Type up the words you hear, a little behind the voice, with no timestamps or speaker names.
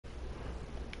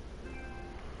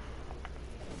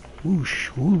Whoosh,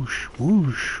 whoosh,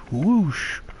 whoosh,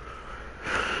 whoosh.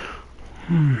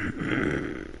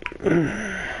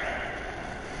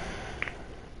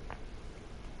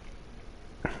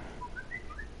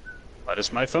 What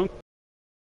is my phone?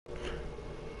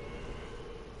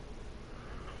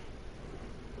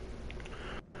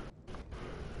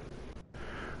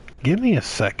 Give me a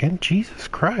second. Jesus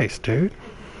Christ, dude.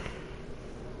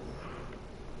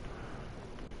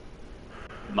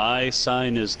 My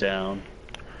sign is down.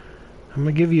 I'm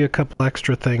gonna give you a couple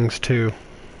extra things, too.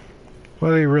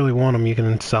 Whether you really want them, you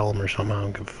can sell them or something. I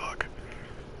don't give a fuck.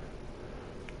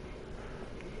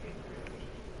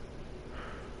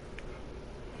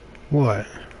 What?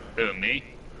 Who, me?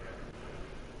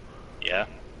 Yeah.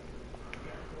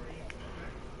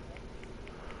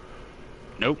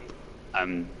 Nope.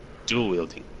 I'm dual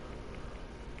wielding.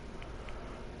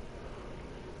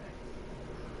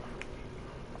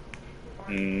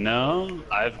 No,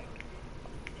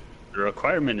 the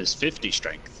requirement is 50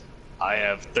 strength. I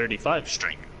have 35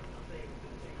 strength.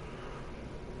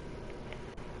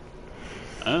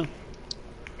 Oh,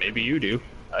 maybe you do.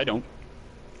 I don't.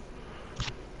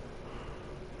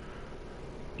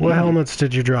 What helmets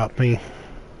did you drop me?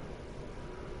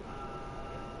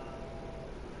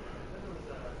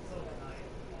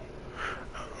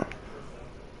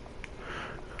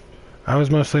 I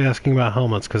was mostly asking about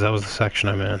helmets because that was the section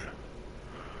I'm in.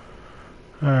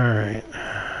 Alright.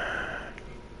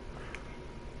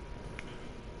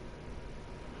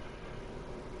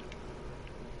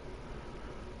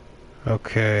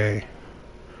 Okay.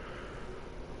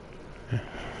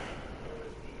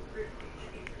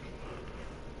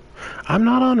 I'm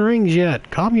not on rings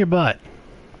yet. Calm your butt.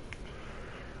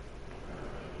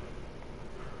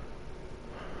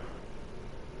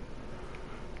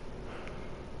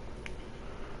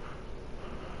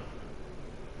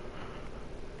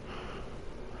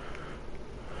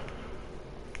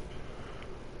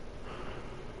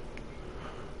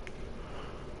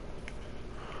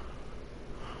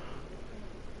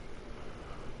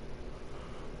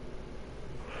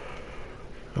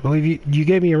 I believe you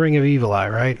gave me a ring of evil eye,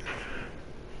 right?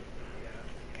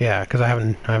 Yeah, because I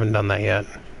haven't done that yet.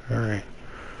 All right.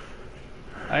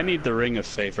 I need the ring of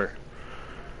favor.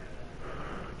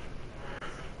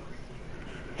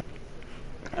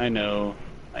 I know.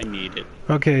 I need it.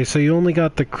 Okay, so you only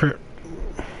got the crit.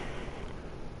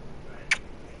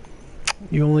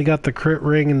 You only got the crit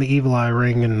ring and the evil eye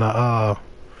ring and the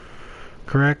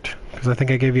correct? Because I think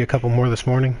I gave you a couple more this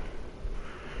morning.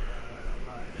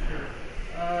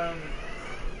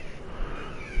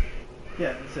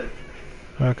 Yeah, that's it.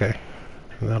 Okay,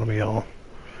 that'll be all.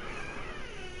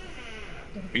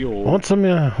 Yo. Want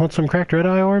some cracked red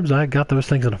eye orbs? I got those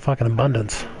things in a fucking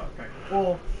abundance. Okay.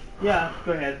 Well, yeah,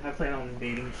 go ahead. I plan on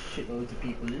dating shitloads of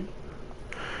people.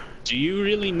 Do you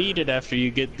really need it after you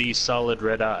get the solid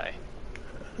red eye?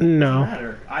 No. Doesn't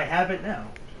matter. I have it now.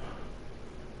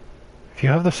 If you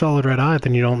have the solid red eye,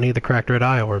 then you don't need the cracked red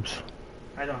eye orbs.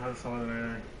 I don't have a solid red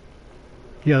eye.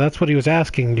 Yeah, that's what he was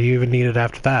asking. Do you even need it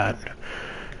after that?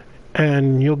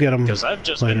 And you'll get them Because I've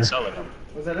just later. been selling them.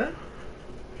 Was that it?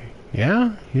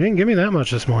 Yeah? You didn't give me that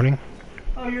much this morning.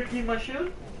 Oh, you're keeping my shield?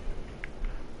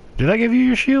 Did I give you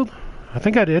your shield? I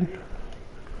think I did.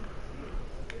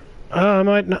 I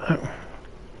might not...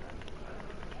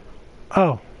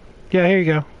 Oh. Yeah, here you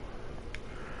go.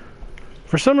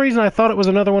 For some reason, I thought it was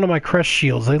another one of my crest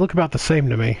shields. They look about the same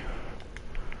to me.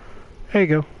 There you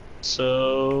go.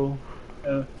 So,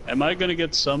 am I gonna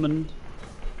get summoned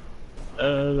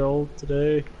at all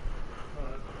today?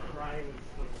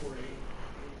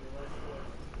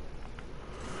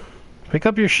 Pick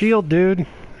up your shield, dude.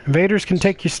 Invaders can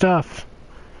take your stuff.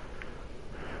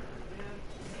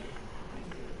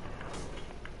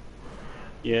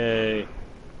 Yay.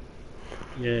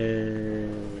 Yay.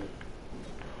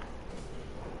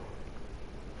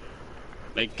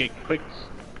 Make it quick.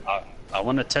 I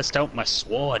want to test out my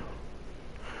sword.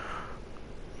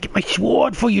 Get my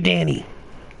sword for you, Danny.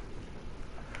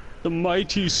 The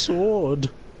mighty sword.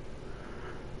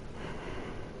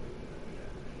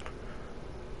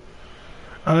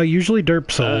 Usually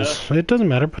derp souls. It doesn't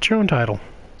matter. Put your own title.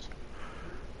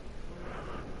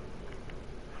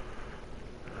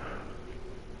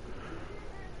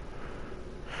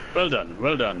 Well done,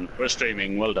 well done. We're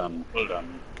streaming. Well done, well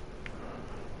done.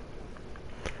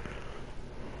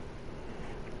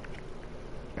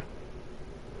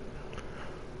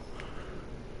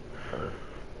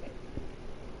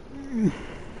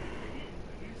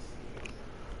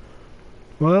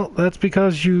 Well, that's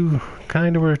because you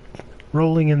kind of were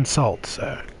rolling in salt,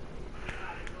 so.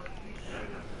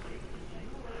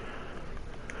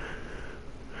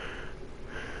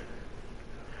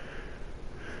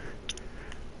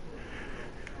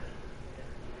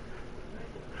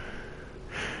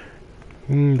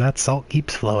 That salt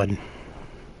keeps flowing.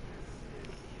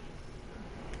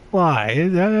 Why?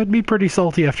 That'd be pretty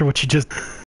salty after what you just...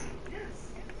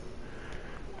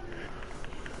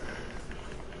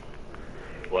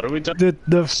 What are we doing?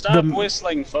 Stop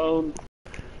whistling, phone.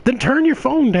 Then turn your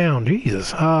phone down,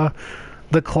 Jesus.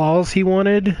 The claws he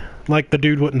wanted, like the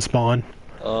dude wouldn't spawn.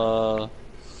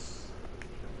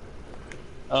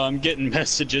 I'm getting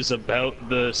messages about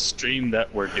the stream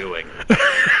that we're doing.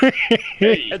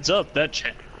 Hey, heads up, that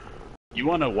chat. You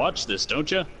want to watch this, don't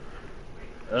you?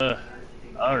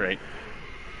 Alright.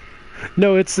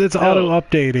 No, it's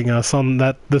auto-updating us on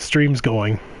that the stream's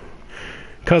going.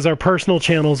 Because our personal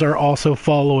channels are also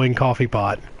following Coffee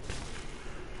Pot.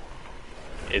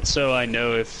 It's so I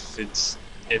know if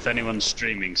anyone's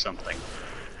streaming something.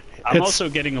 I'm also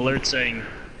getting alerts saying,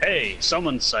 hey,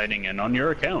 someone's signing in on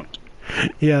your account.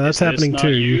 Yeah, that's happening too.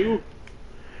 You?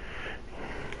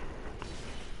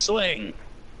 Swing.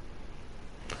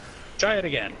 Try it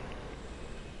again.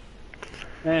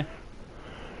 I'm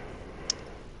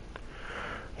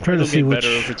trying to see which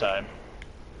better over time.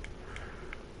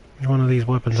 One of these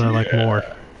weapons I like more.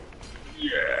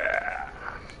 Yeah.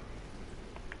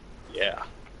 Yeah.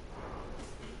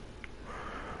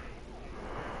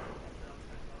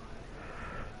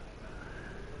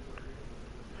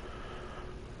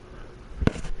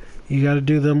 You gotta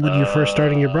do them when you're first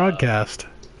starting your broadcast.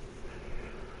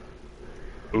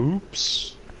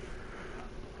 Oops.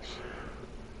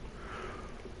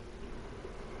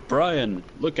 Brian,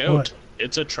 look out. What?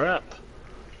 It's a trap.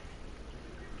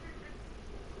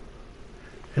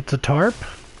 It's a tarp?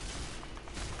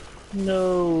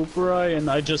 No, Brian,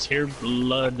 I just hear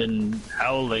blood and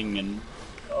howling and...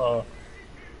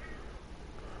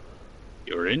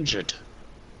 You're injured.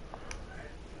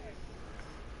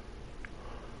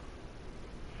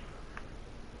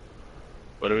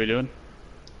 What are we doing?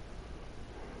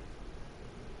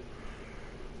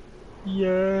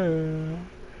 Yeah.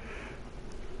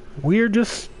 We're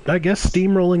just, I guess,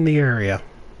 steamrolling the area.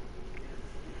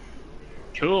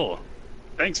 Cool.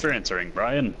 Thanks for answering,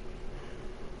 Brian.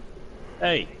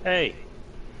 Hey.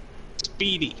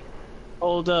 Speedy.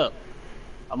 Hold up.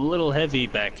 I'm a little heavy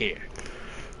back here.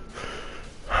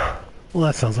 Well,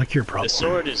 that sounds like your problem. The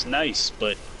sword is nice,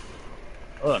 but...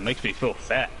 Oh, it makes me feel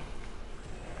fat.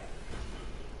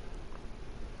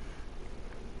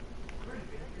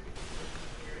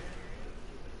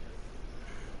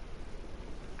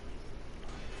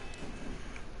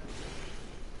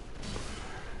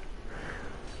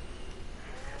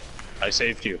 I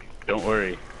saved you. Don't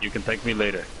worry. You can thank me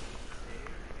later.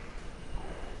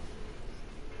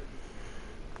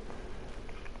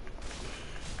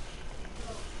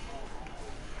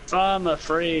 I'm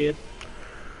afraid.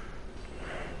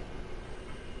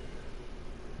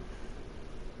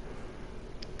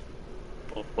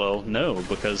 Well, no,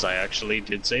 because I actually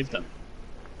did save them.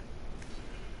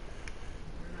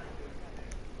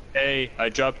 Hey, I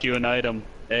dropped you an item.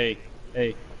 Hey,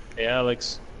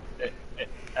 Alex.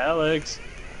 Alex,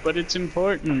 but it's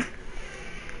important.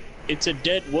 It's a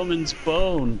dead woman's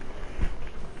bone.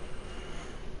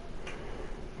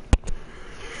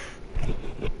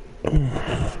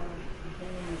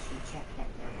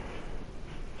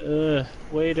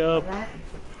 Wait up.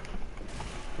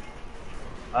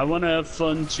 I want to have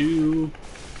fun too.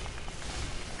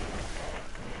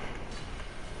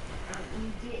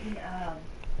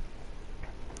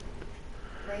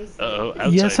 Uh-oh,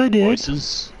 outside yes, I did.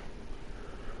 Voices.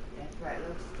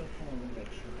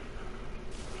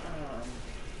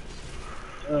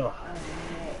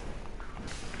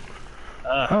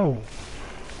 Oh.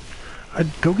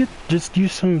 I'd go just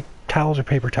use some towels or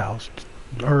paper towels.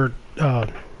 Or,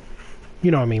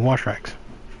 you know what I mean, wash rags.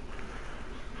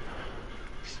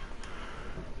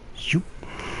 Shoot.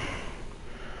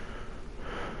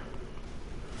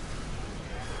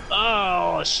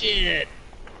 Oh, shit!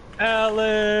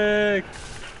 Alex!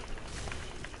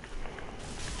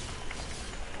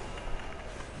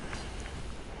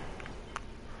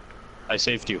 I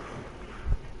saved you.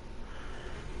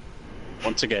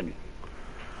 Once again.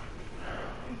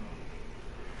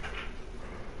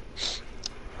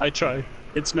 I try.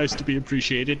 It's nice to be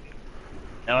appreciated.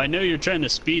 Now I know you're trying to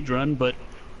speed run, but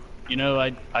you know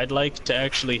I'd like to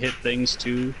actually hit things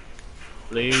too,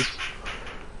 please.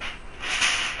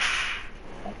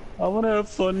 I want to have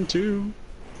fun too,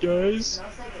 guys.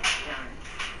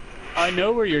 I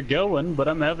know where you're going, but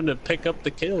I'm having to pick up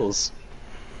the kills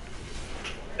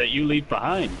that you leave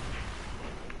behind.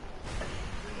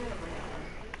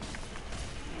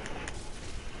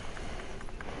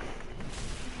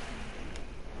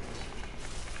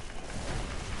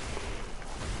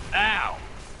 Ow!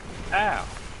 Ow!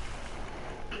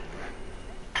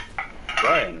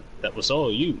 was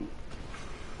all you.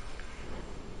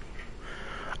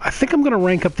 I think I'm gonna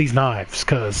rank up these knives,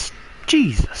 cause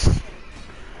Jesus.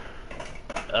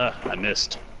 I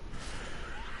missed.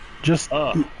 Just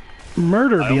I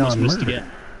murder almost beyond missed murder.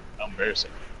 again. How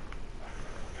embarrassing.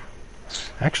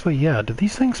 Actually, yeah. Do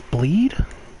these things bleed?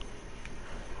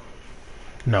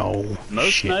 No.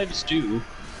 Most Shit. knives do.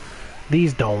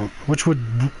 These don't, which would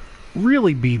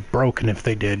really be broken if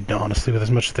they did, honestly, with as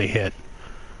much as they hit.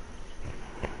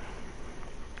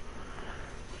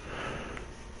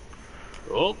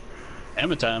 Oh,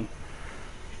 hammer time.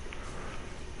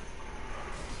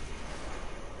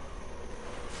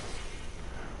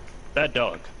 That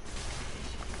dog.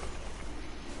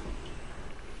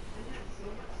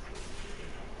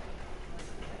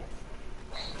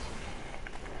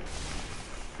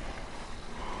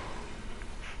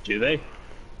 Do they?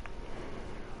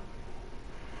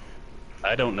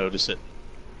 I don't notice it.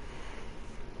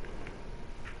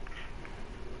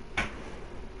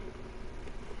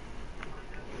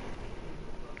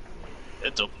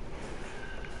 It's open.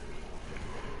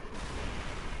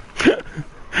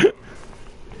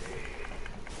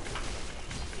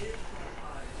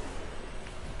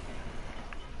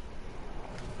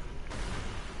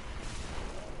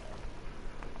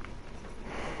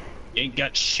 You ain't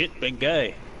got shit, big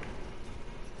guy.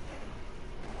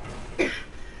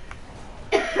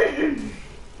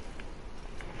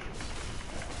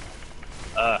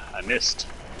 I missed.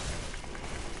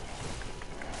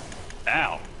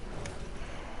 Ow.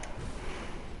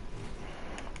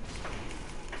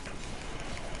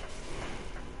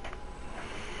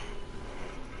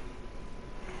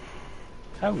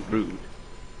 How rude.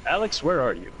 Alex, where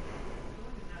are you?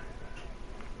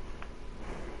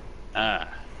 Ah.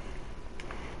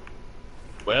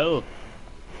 Well,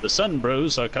 the Sun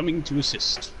Bros are coming to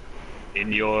assist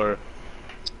in your,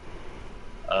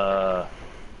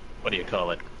 what do you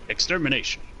call it?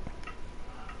 Extermination.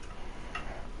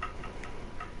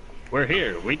 We're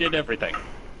here. We did everything.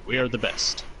 We are the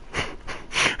best.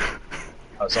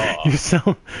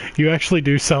 Huzzah. You actually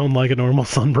do sound like a normal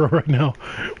Sunbro right now.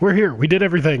 We're here. We did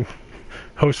everything.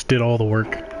 Host did all the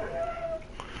work.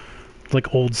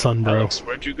 Like old Sunbro. Alex,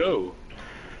 where'd you go?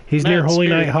 He's Mad near Holy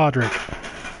Spirit. Knight Hodrick.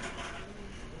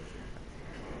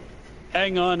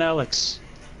 Hang on, Alex.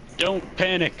 Don't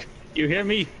panic. You hear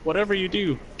me? Whatever you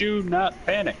do, do not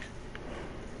panic.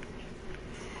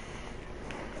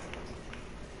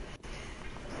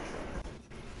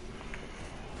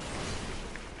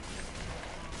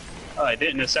 Oh, I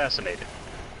didn't assassinate it.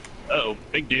 Uh-oh,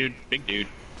 big dude, big dude.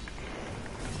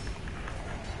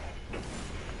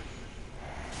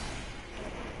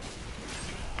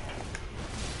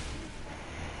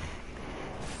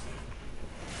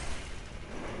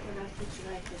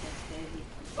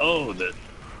 Oh,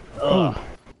 Oh,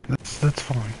 that's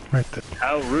fine, right there.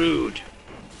 how rude.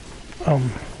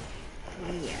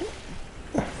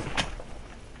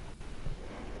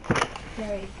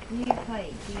 Sorry, you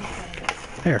fight, you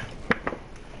fight. There.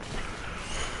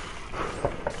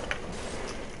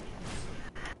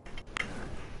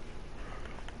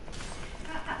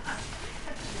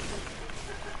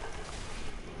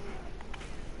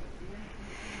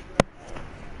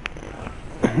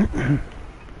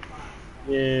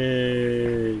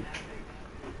 Yay.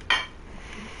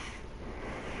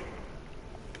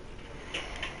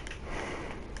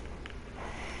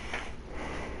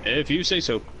 If you say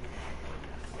so.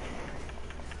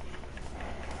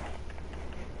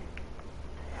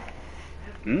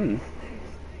 Hmm.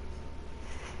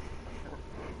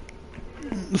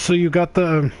 So you've got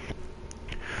the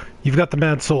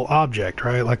Mad Soul object,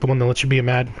 right? Like the one that lets you be a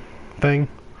mad thing?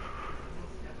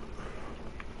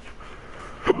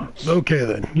 Okay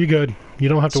then, you good. You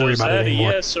don't have to worry So about is it that a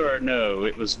anymore. yes or a no?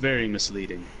 It was very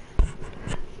misleading.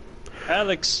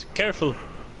 Alex, careful.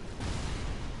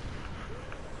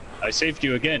 I saved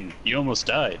you again. You almost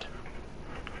died.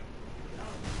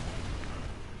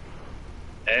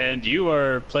 And you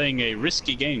are playing a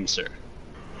risky game, sir.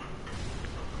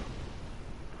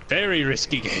 Very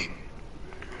risky game.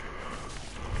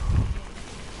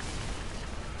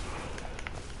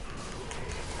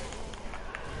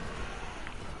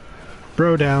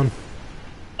 Bro down.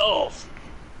 Oh.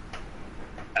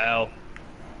 Ow.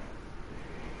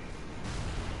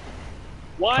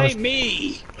 Why was-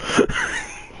 me?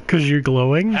 Cause you're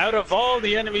glowing? Out of all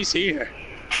the enemies here,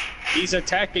 he's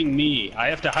attacking me. I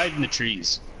have to hide in the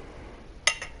trees.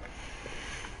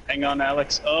 Hang on,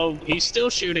 Alex. Oh, he's still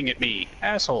shooting at me.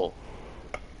 Asshole.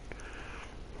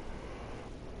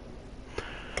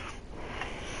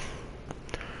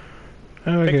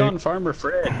 Okay. Pick on Farmer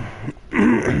Fred.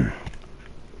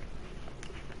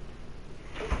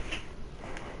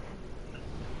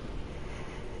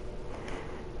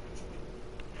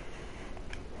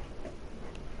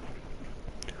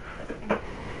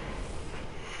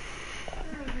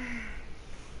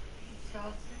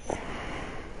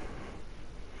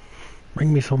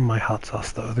 Bring me some of my hot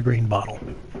sauce, though, the green bottle.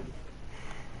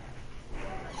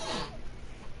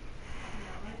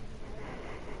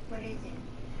 What is it?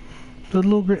 The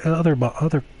little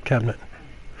other cabinet.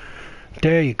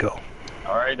 There you go.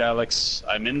 Alright, Alex.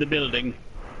 I'm in the building.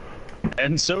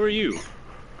 And so are you.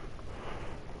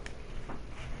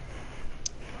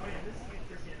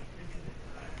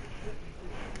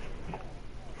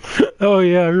 Oh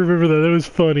yeah, I remember that. That was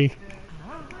funny.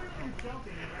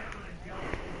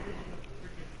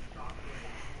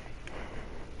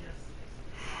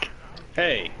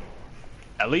 Hey,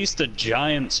 at least a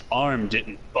giant's arm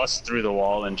didn't bust through the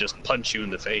wall and just punch you in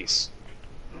the face.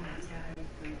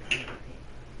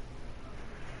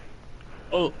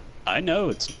 Oh, I know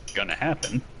it's gonna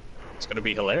happen. It's gonna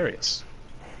be hilarious.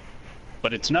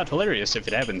 But it's not hilarious if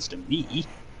it happens to me.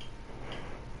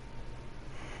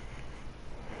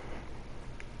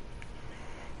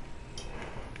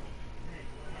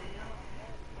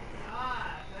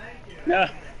 Nah,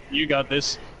 you got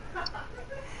this.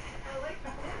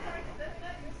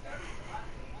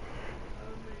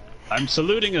 I'm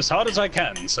saluting as hard as I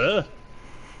can, sir.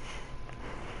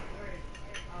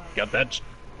 Got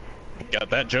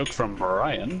that joke from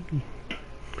Ryan.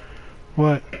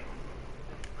 What?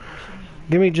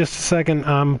 Give me just a second.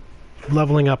 I'm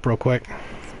leveling up real quick.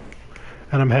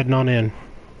 And I'm heading on in.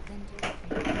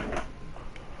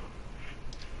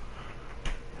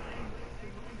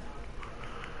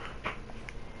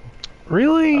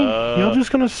 Really? You're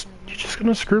just gonna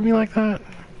screw me like that?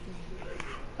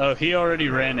 Oh, he already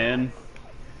ran in.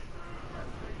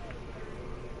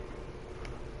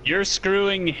 You're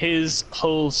screwing his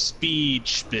whole speed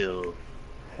spiel.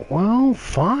 Well,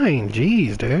 fine.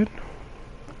 Jeez, dude.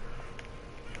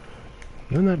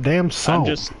 You and that damn salt. I'm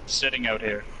just sitting out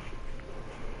here.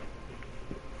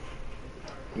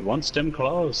 He wants them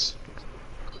claws.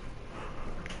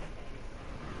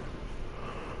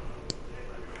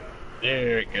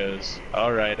 There it goes.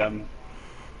 Alright,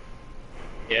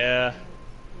 yeah.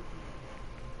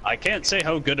 I can't say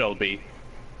how good I'll be.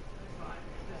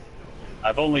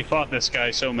 I've only fought this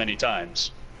guy so many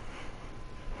times.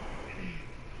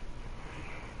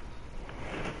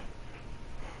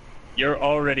 You're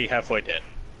already halfway dead.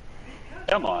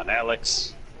 Come on,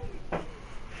 Alex.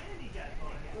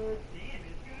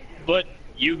 But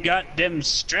you got them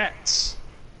strats.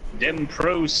 Them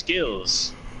pro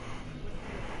skills.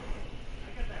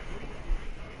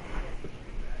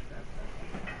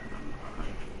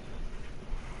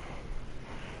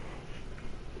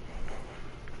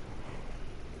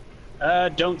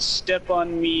 Don't step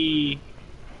on me.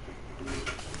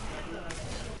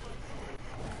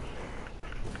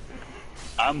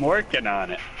 I'm working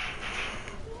on it.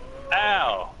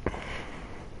 Ow.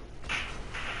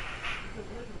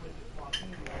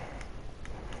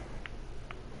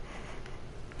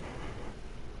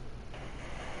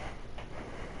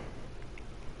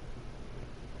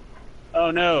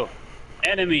 Oh no.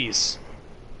 Enemies.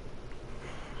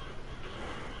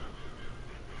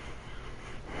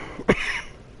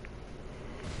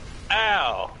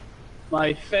 Ow!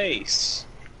 My face.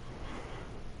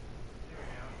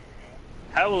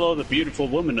 How will all the beautiful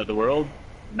women of the world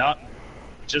not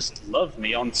just love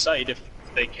me on sight if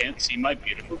they can't see my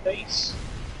beautiful face?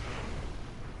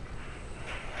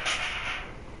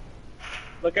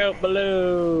 Look out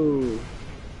below!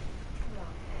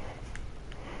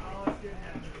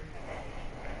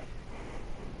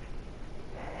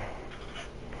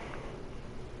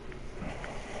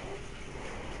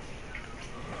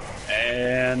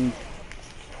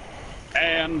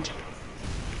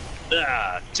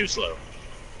 Too slow.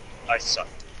 I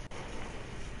sucked.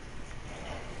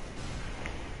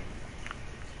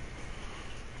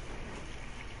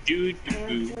 Do do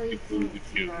do do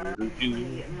do do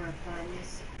do.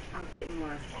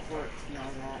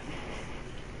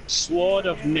 Sword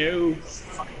of no.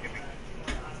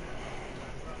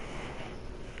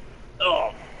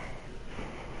 Oh.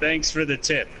 Thanks for the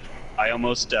tip. I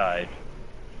almost died.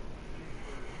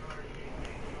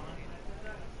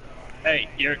 Hey,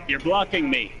 you're blocking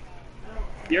me.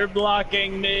 You're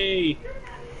blocking me.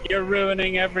 You're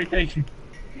ruining everything.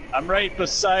 I'm right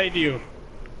beside you.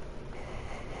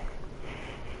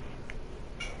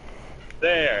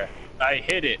 There, I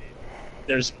hit it.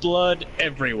 There's blood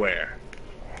everywhere.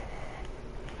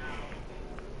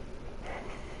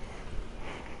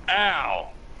 Ow.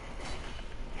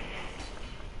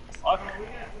 Fuck.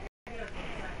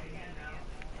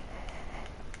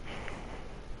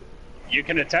 You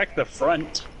can attack the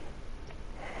front.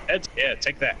 Yeah,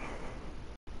 take that.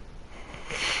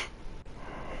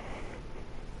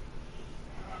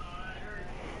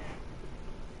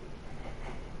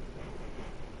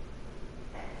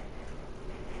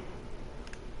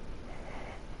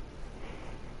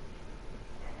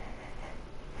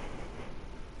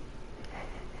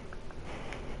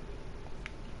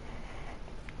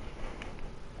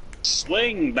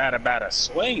 Swing, bada bada,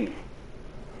 swing.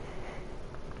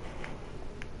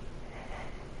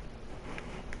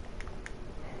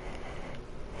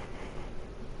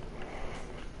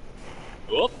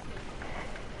 Whoop.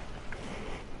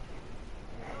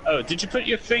 Oh, did you put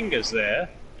your fingers there?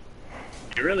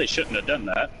 You really shouldn't have done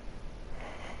that.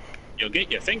 You'll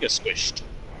get your finger squished.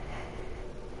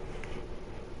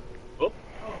 Whoop.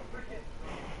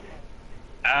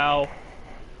 Ow.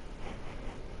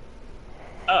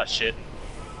 Oh, shit.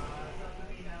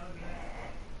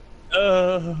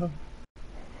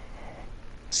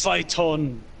 Fight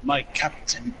on, my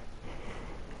captain.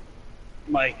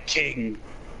 My king.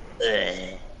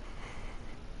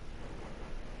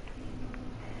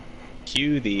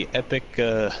 Cue the epic,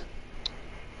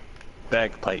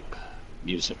 bagpipe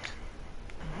music.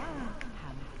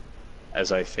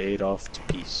 As I fade off to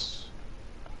peace.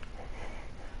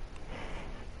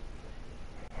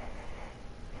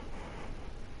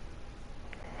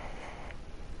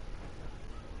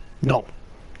 No.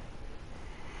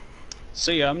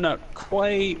 So yeah, I'm not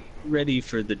quite ready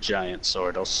for the giant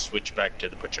sword. I'll switch back to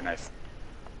the butcher knife.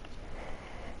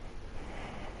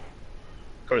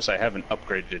 Of course, I haven't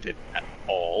upgraded it at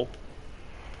all.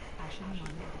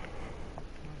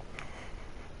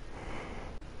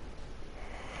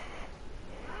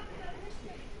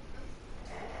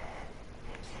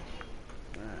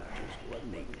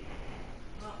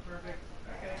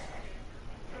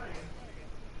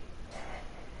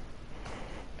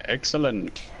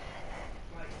 Excellent.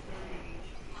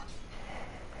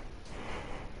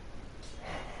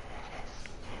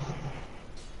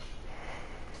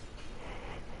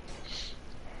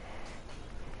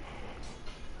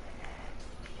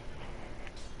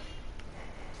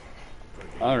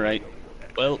 All right.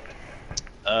 Well,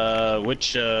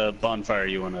 which bonfire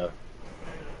you wanna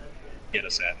get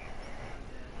us at?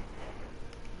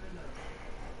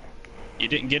 You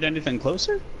didn't get anything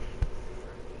closer?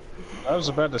 I was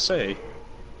about to say.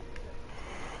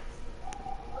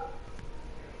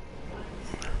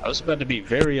 I was about to be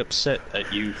very upset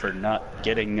at you for not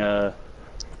getting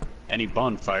any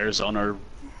bonfires on our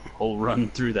whole run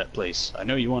through that place. I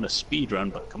know you want a speed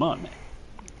run, but come on, man.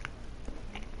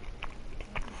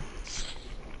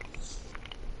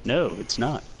 No, it's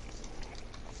not.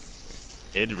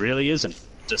 It really isn't.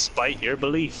 Despite your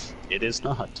belief, it is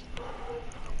not.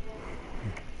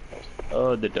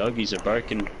 Oh, the doggies are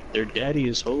barking. Their daddy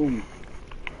is home.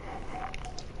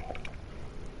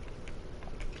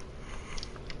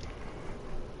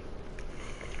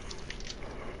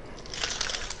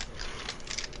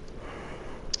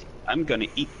 I'm gonna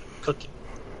eat cookie.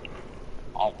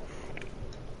 Oh.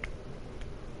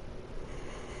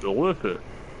 Delicious.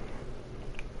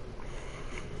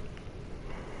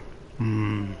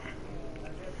 Hmm.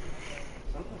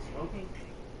 Something smoking?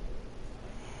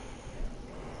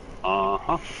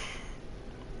 Uh-huh.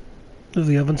 Is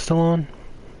the oven still on?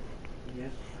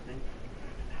 Yes, I think.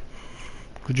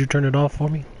 Could you turn it off for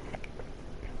me?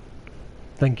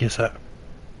 Thank you, sir.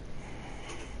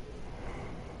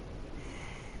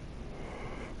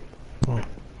 Oh.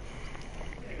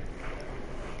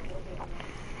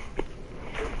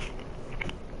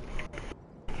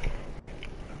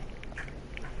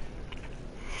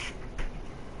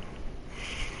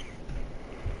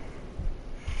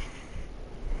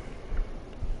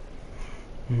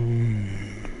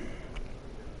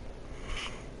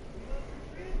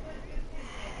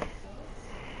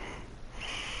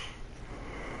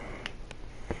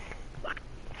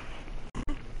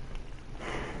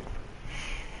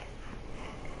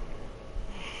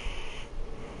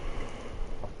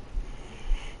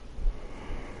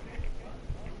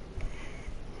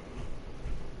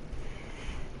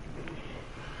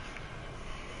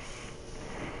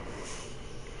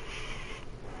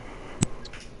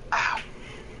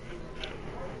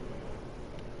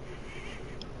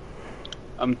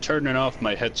 I'm turning off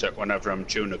my headset whenever I'm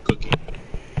chewing a cookie.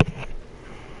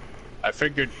 I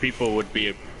figured people would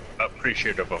be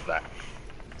appreciative of that.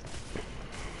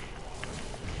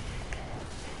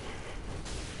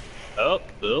 Oh.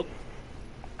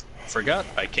 Forgot,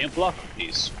 I can't block with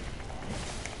these.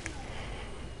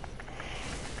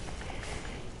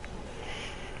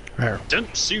 There.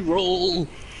 Dempsey roll!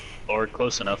 Or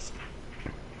close enough.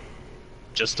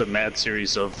 Just a mad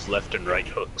series of left and right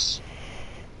hooks.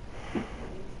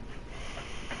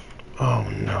 Oh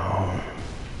no.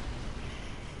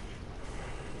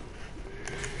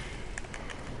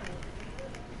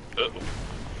 Uh-oh.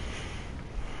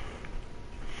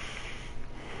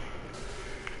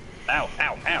 Ow,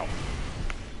 ow, ow.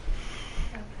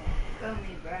 Okay, go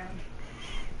me, Brown.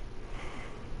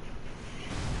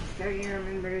 Sure you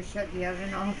remember to shut the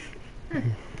oven off.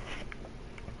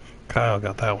 Kyle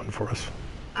got that one for us.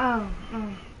 Oh,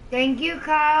 thank you,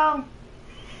 Kyle.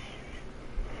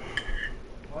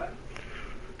 What?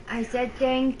 I said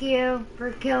thank you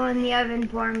for killing the oven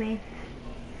for me.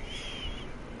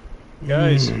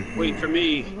 Guys, wait for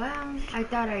me. Well, I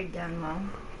thought I'd done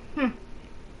well.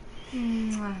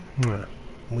 Mwah.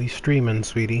 We streaming,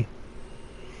 sweetie.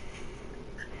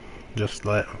 Just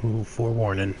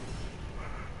forewarning.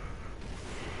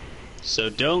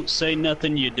 So don't say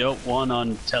nothing you don't want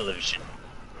on television.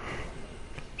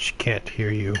 She can't hear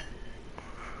you.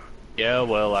 Yeah,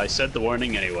 well, I said the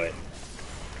warning anyway.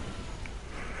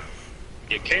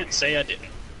 You can't say I didn't.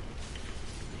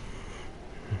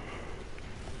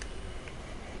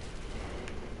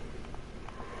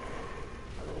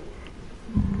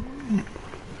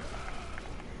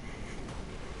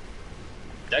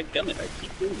 Dadgummit, I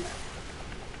keep doing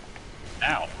that.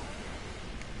 Ow.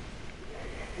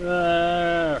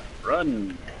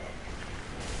 Run.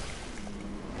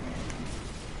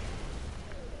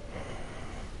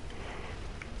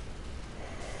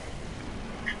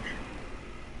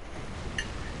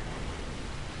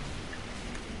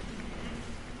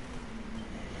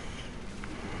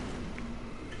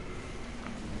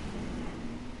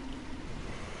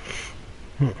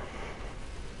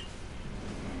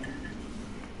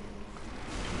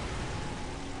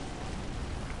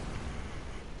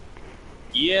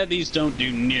 Yeah, these don't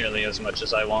do nearly as much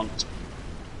as I want.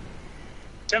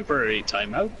 Temporary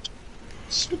timeout.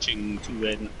 Switching to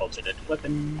an alternate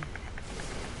weapon.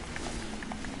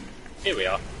 Here we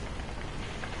are.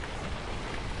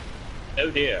 Oh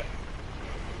dear.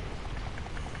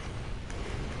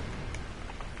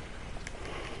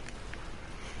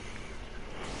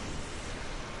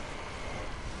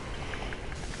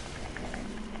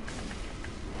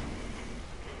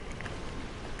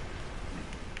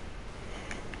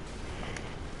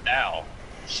 Ow.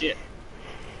 Shit.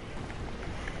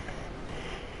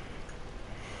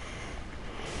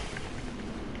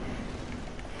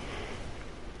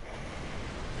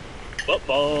 Butt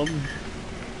bomb.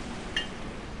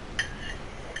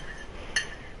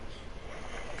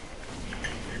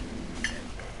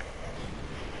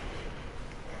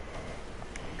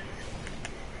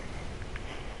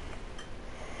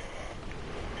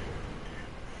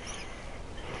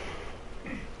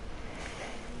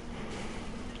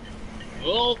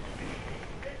 Oh,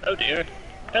 oh dear.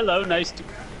 Hello, nice to...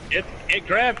 It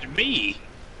grabbed me.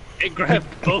 It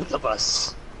grabbed both of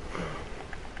us.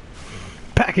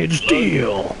 Package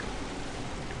deal!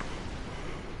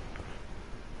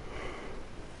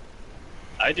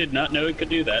 I did not know it could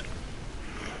do that.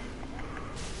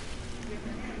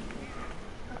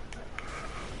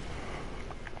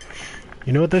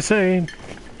 You know what they say?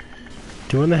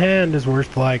 2 in the hand is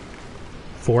worth like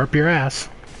 4 up your ass.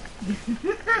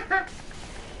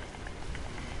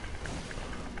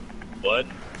 What?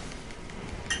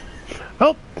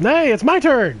 Oh, hey, it's my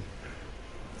turn!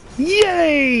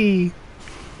 Yay!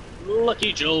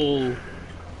 Lucky Joel.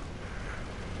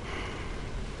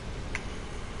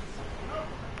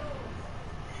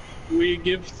 We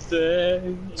give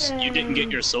thanks. You didn't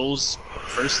get your souls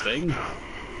first thing.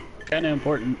 Kinda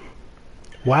important.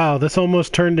 Wow, this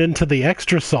almost turned into the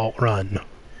extra salt run.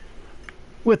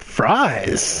 With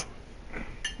fries!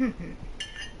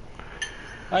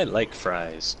 I like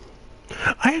fries.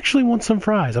 I actually want some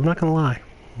fries, I'm not gonna lie.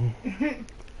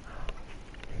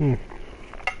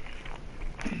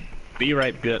 Be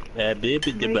right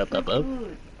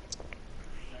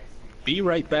Be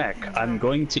right back. I'm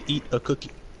going to eat a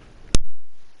cookie.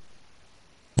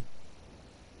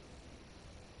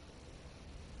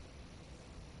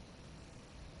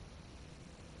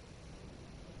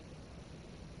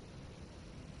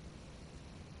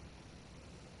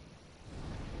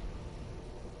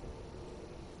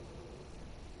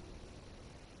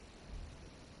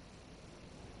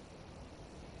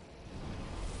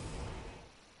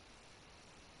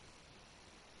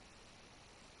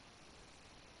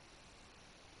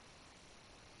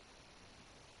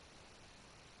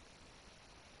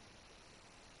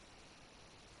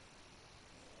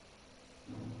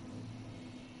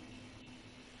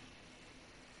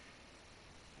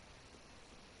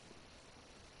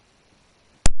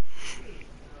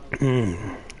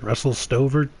 Russell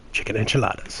Stover chicken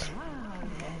enchiladas.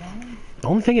 The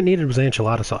only thing it needed was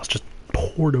enchilada sauce, just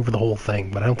poured over the whole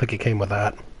thing, but I don't think it came with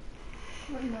that.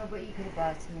 Well, no, but you could have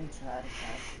bought some enchilada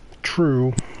sauce.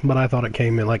 True, but I thought it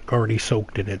came in like already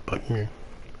soaked in it, but You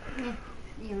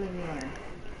live and learn.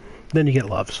 then you get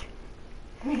loves.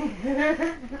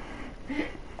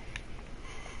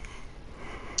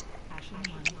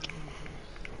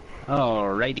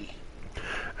 Alrighty.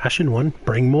 Ashen one,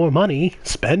 bring more money,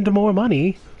 spend more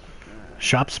money.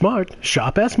 Shop smart.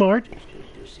 Shop as smart.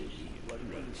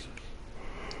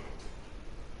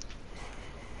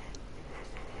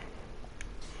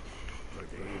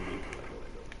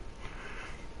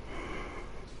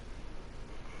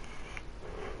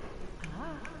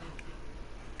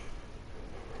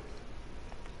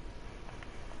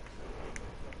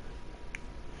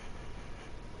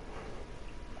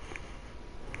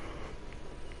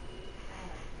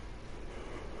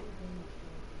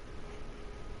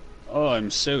 Oh,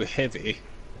 I'm so heavy.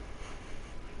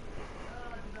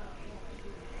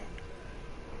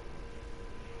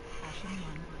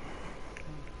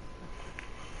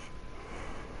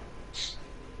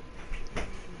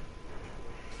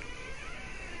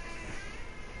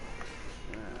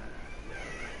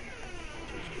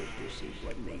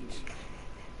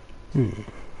 Hmm.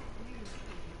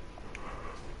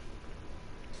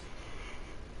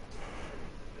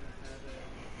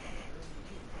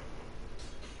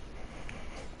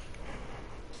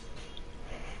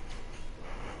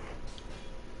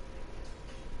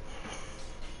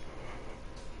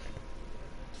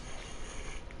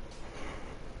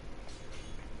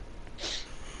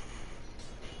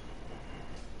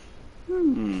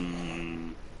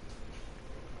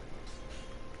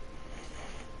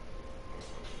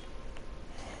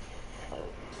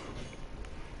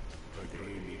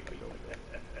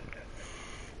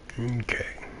 Okay.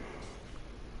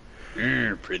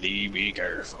 Pretty be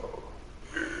careful.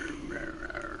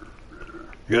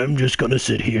 I'm just gonna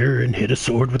sit here and hit a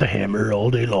sword with a hammer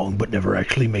all day long, but never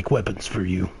actually make weapons for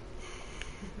you.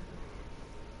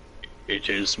 It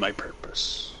is my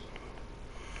purpose.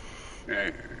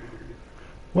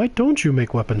 Why don't you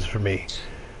make weapons for me?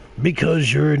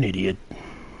 Because you're an idiot.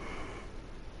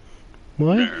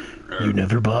 What? You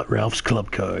never bought Ralph's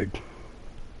club card.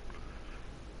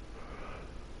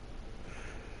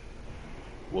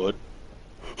 What?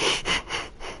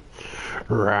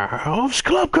 Ralph's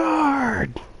club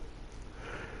card!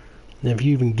 If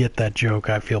you even get that joke,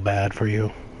 I feel bad for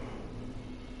you.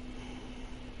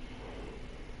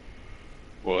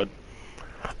 What?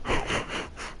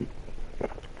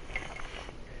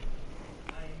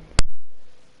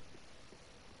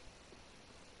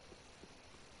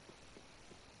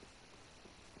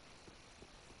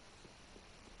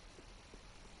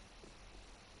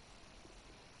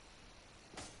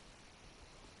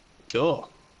 Cool.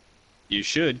 You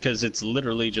should, because it's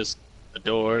literally just a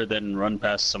door, then run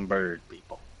past some bird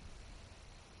people.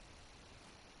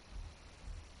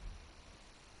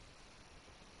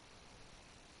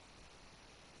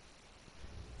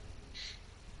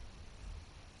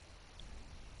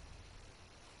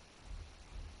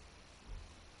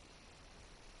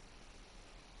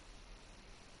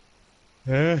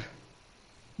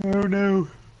 Oh no.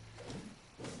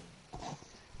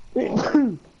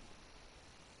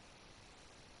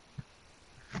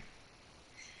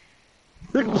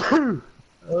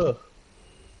 Oh.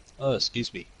 Oh,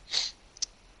 excuse me.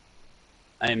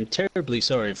 I am terribly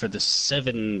sorry for the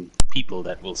 7 people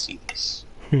that will see this.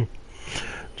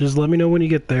 Just let me know when you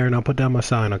get there and I'll put down my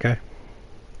sign, okay?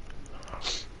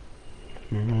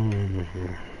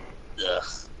 Mm-hmm. Ugh.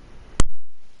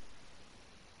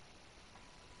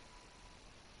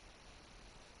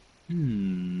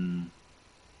 Hmm.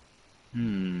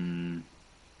 Hmm.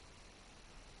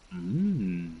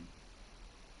 Hmm.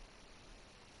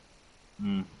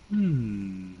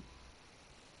 Hmm.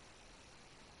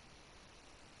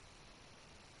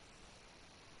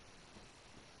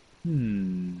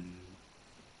 Hmm.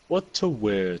 What to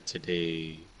wear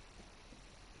today?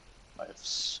 I have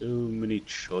so many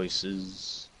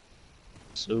choices,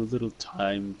 so little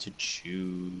time to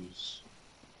choose.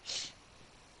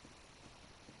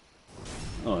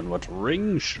 Oh, and what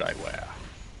ring should I wear?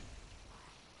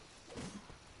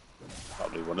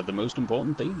 Probably one of the most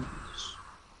important things.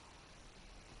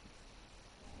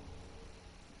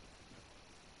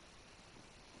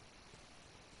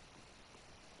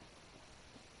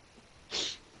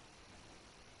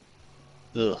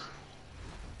 Ugh.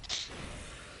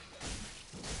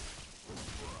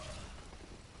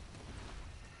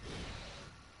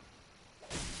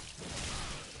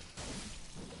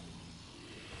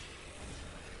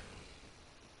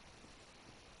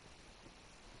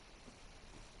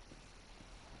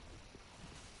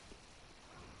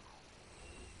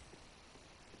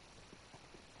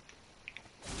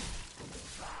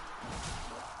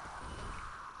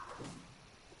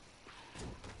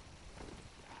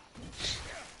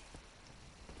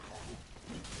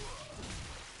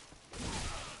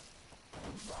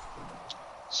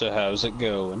 So how's it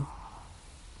going?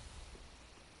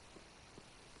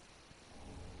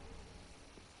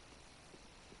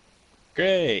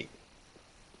 Great.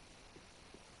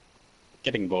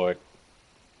 Getting bored.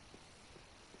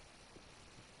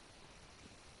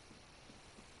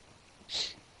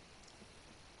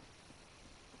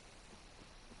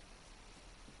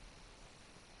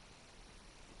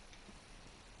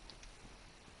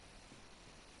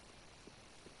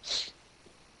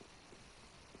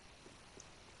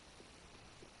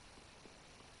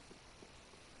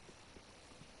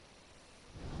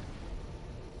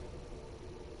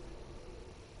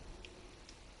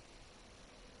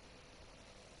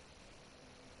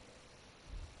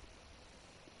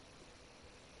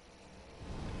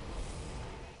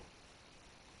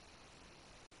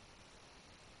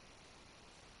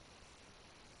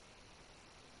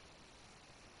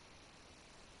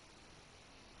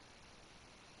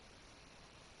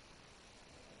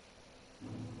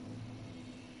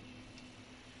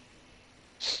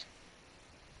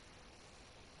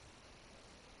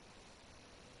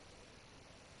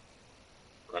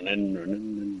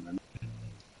 Running.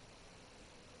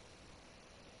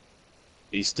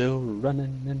 He's still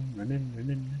running and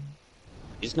running.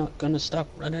 He's not gonna stop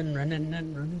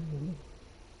running.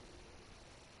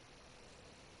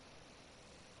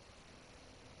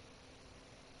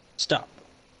 Stop.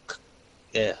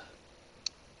 Yeah.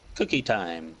 Cookie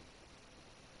time.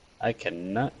 I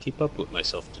cannot keep up with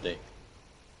myself today.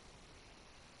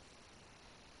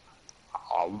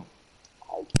 Ow.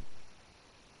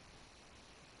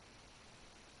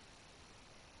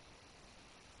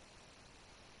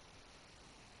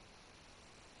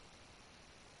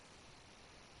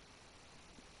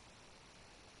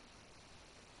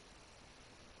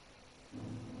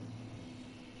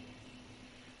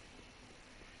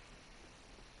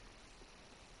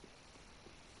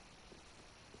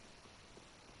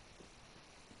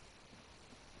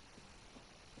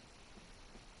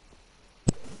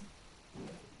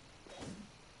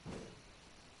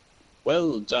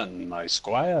 Well done, my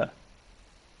squire.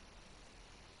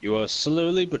 You are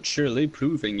slowly but surely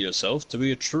proving yourself to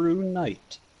be a true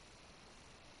knight.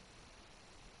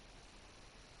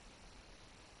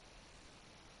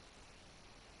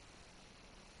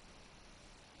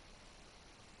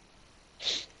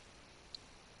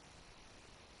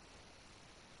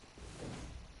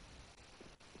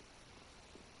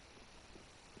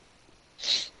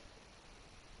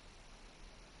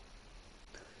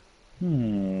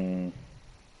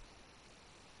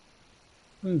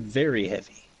 Very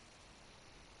heavy.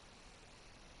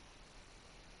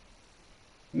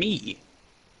 Me?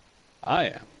 I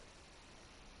am.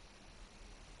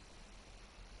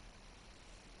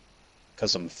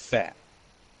 'Cause I'm fat.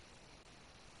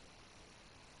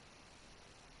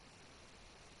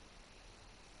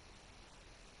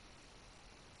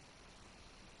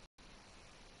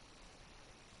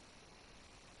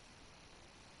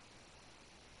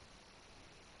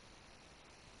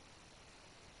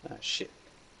 Ah, shit.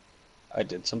 I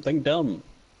did something dumb.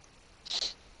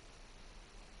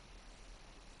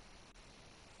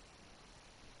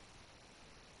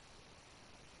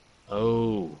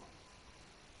 Oh.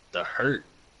 The hurt.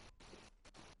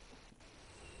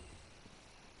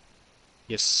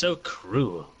 You're so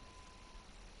cruel.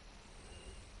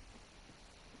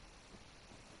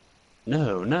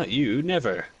 No, not you,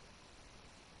 never.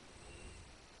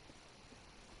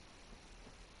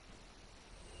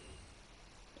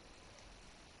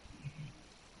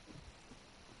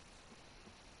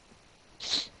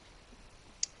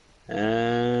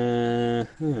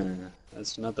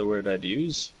 That's not the word I'd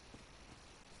use.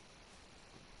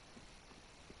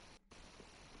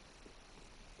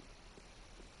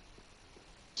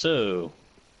 So,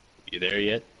 you there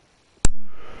yet?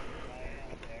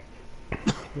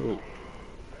 Oh.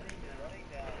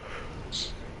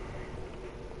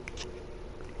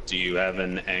 Do you have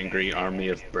an angry army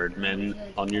of birdmen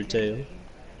on your tail?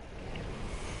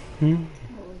 Then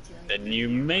you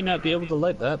may not be able to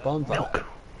light that bonfire. Milk.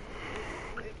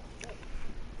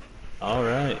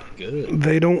 Alright, good.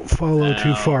 They don't follow too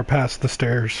Now- far past the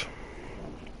stairs.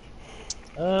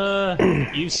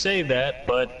 You say that,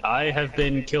 but I have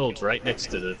been killed right next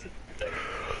to the thing.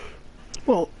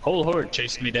 Well, Whole horde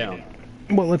chased me down.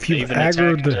 if They you've even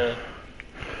aggroed attacked,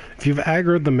 if you've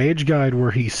aggroed the mage guide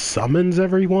where he summons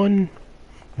everyone,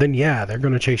 then yeah, they're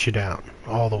gonna chase you down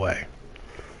all the way.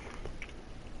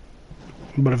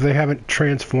 But if they haven't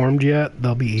transformed yet,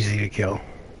 they'll be easy to kill.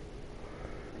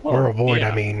 Or avoid, yeah.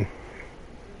 I mean.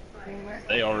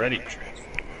 They already transformed.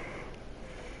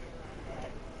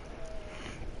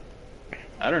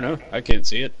 I don't know. I can't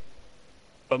see it.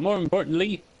 But more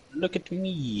importantly, look at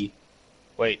me.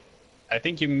 Wait, I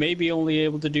think you may be only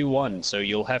able to do one, so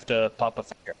you'll have to pop a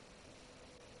finger.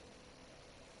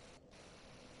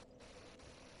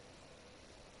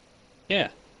 Yeah.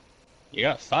 You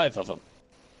got 5 of them.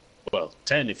 Well,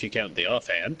 10 if you count the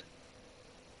offhand.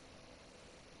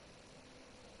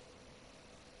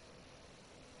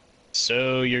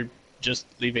 So you're just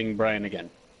leaving Brian again.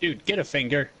 Dude, get a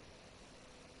finger.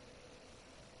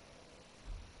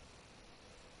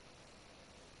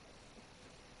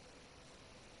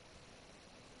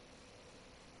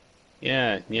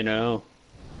 Yeah, you know,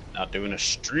 not doing a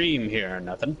stream here or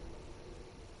nothing.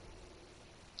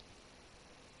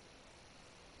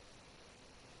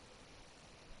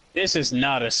 This is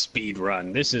not a speed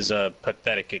run. This is a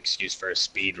pathetic excuse for a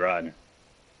speed run.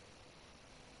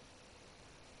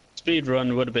 Speed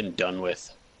run would have been done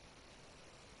with.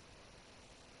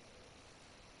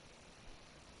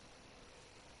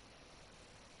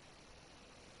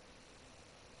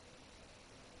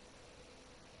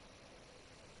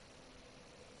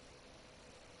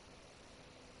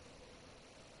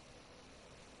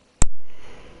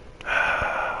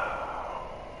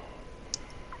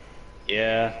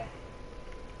 Yeah.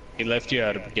 He left you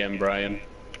out again, Brian.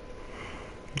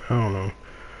 I don't know.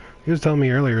 He was telling me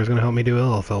earlier he was going to help me do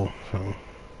Illithil, so...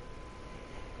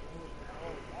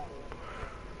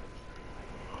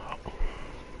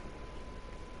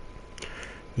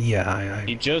 Yeah,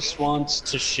 He just wants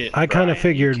to shit. I kind of Brian.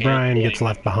 figured You can't Brian blame gets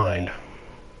left him. behind.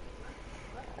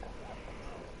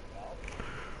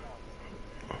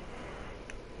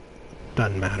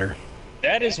 Doesn't matter.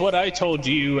 That is what I told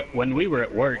you when we were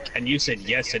at work, and you said,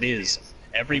 yes, it is.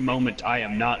 Every moment I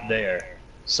am not there,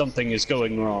 something is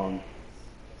going wrong.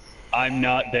 I'm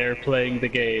not there playing the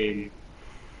game.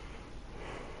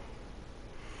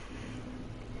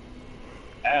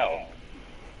 Ow.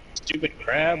 Stupid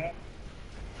crab.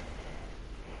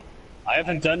 I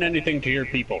haven't done anything to your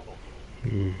people.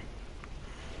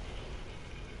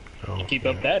 Oh, You keep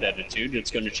up that attitude, it's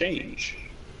going to change.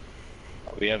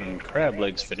 I'll be having crab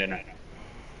legs for dinner.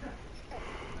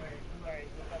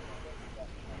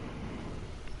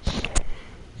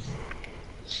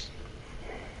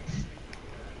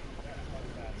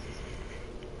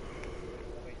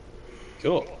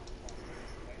 Cool.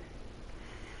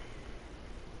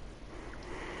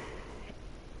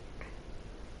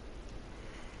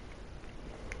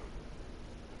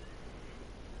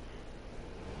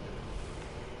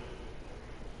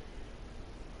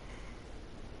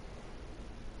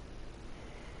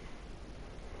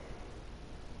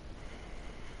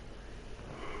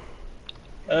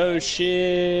 Oh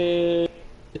shit.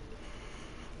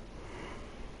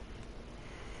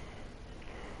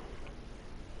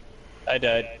 I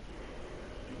died.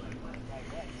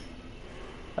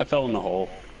 I fell in the hole.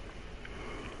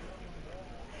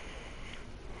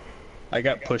 I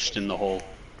got pushed in the hole.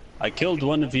 I killed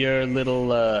one of your little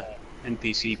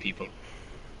NPC people.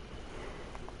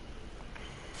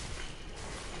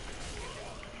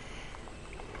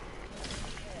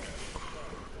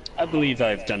 I believe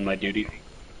I've done my duty.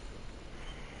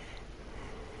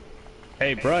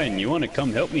 Hey Brian, you want to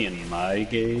come help me in my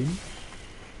game?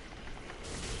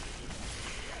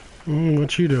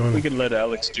 what you doing? We can let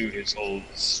Alex do his whole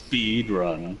speed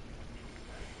run.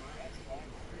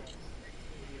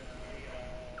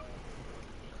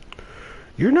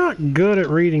 You're not good at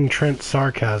reading Trent's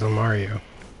sarcasm, are you?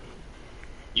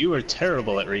 You are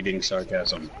terrible at reading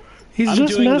sarcasm. He's I'm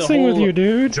just doing the messing with whole you,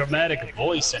 dude. Dramatic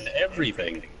voice and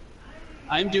everything.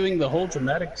 I'm doing the whole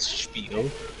dramatic spiel.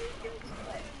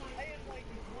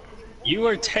 You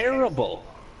are terrible.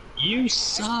 You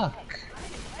suck.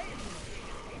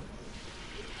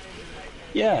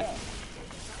 Yeah.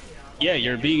 Yeah,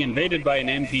 you're being invaded by an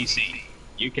NPC.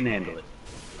 You can handle it.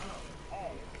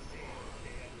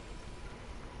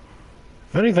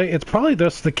 If anything, it's probably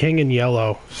just the king in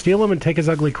yellow. Steal him and take his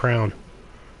ugly crown.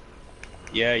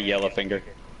 Yeah, Yellowfinger.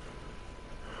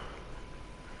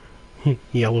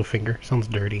 Yellowfinger. Sounds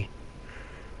dirty.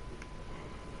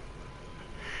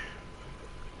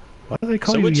 Why do they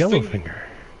call you which Yellowfinger?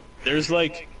 There's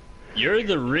like, you're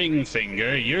the ring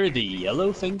finger, you're the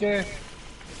yellow finger?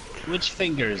 Which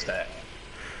finger is that?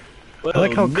 Well, I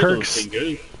like how middle Kirk's...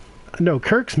 finger. No,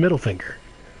 Kirk's middle finger.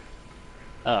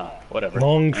 Ah, whatever.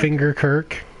 Long finger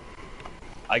Kirk.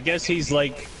 I guess he's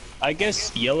like, I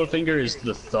guess yellow finger is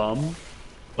the thumb,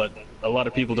 but a lot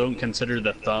of people don't consider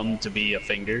the thumb to be a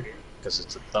finger, because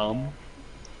it's a thumb.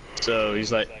 So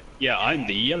he's like, yeah, I'm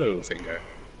the yellow finger.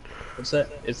 What's that?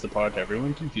 It's the part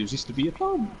everyone confuses to be a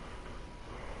thumb.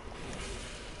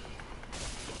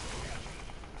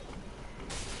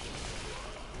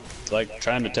 It's like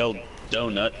trying to tell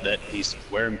Donut that he's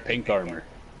wearing pink armor.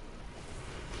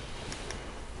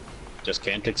 Just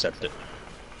can't accept it.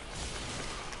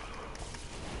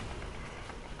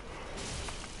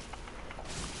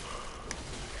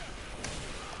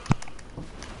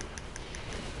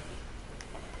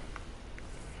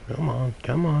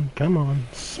 Come on.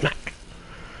 Smack.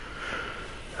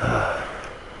 Oh,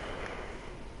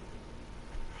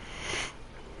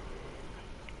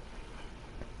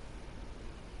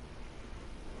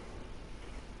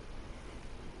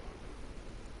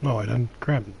 I didn't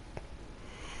grab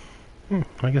it.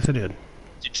 I guess I did.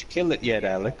 Did you kill it yet,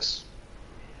 Alex?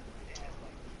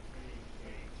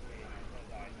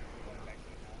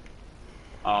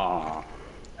 Ah,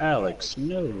 Alex,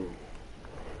 no.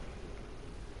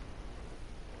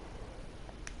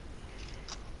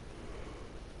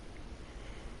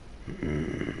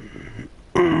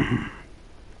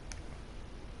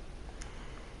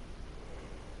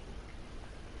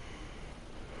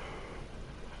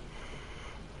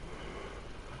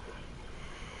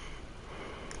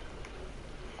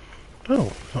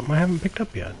 Oh, something I haven't picked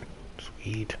up yet.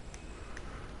 Sweet.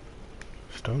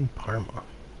 Stone Parma.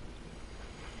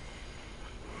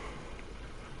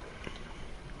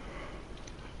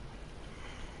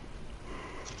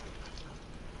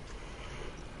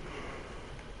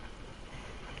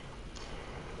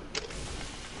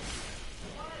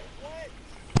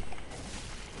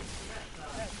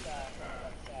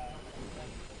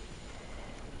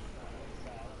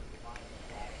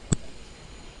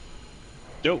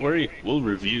 Don't worry, we'll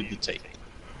review the tape.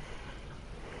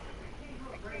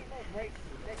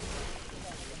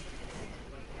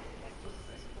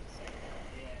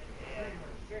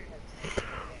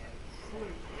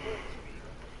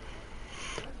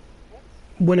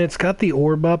 When it's got the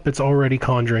orb up, it's already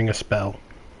conjuring a spell.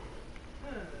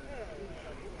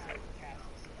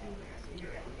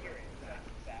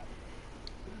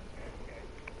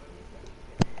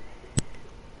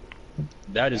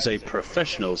 That is a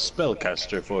professional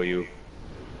spellcaster for you.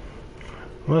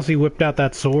 Unless he whipped out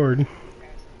that sword.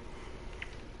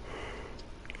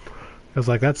 I was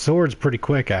like, that sword's pretty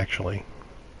quick, actually.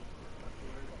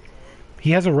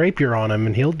 He has a rapier on him,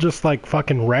 and he'll just, like,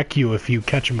 fucking wreck you if you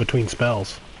catch him between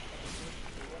spells.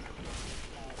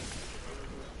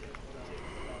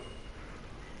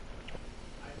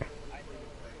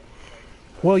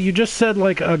 Well, you just said,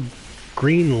 like, a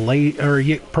green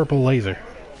purple laser.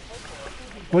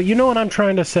 Well, you know what I'm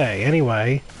trying to say.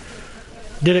 Anyway,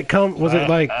 did it come? Was it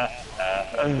like?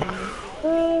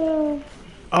 Oh,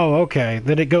 okay.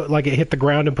 Did it go like it hit the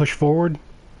ground and push forward?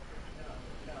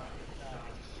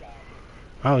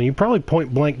 Oh, you probably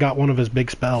point blank got one of his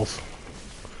big spells.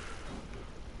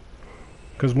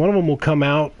 Because one of them will come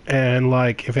out and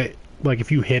like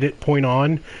if you hit it point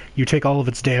on, you take all of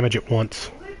its damage at once.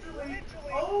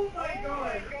 Oh my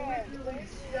god! Literally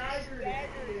staggered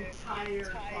the entire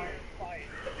fight.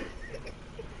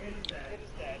 It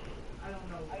is dead. I don't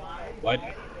know why. What?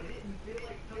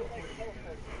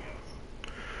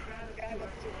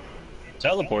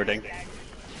 Teleporting.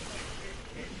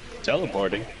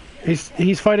 Teleporting.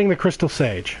 He's fighting the Crystal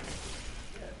Sage.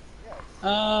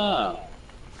 Ah.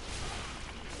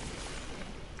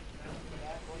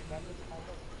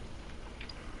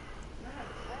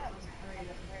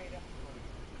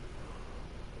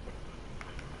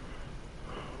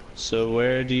 So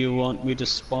where do you want me to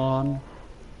spawn?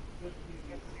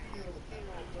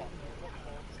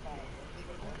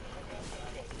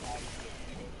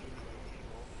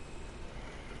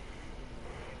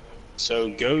 So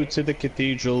go to the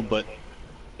cathedral, but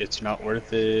it's not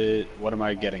worth it. What am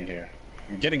I getting here?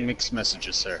 I'm getting mixed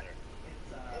messages, sir.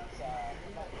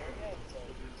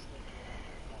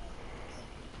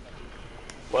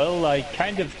 Well, I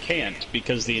kind of can't,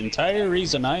 because the entire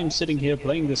reason I'm sitting here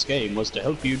playing this game was to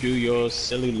help you do your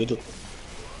silly little...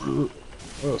 Oh,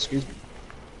 excuse me.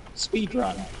 Speed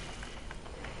run.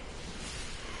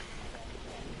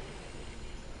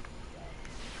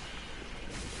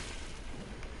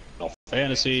 Final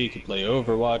Fantasy, could play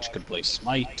Overwatch, could play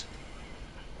Smite.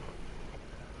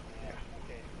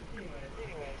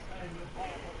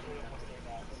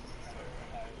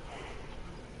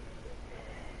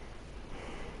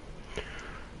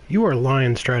 You are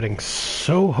lion striding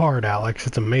so hard, Alex.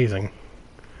 It's amazing.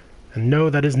 And no,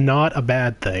 that is not a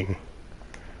bad thing.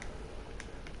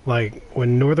 Like,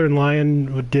 when Northern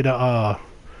Lion did a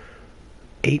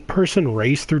 8-person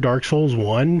race through Dark Souls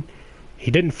 1, he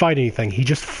didn't fight anything. He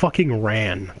just fucking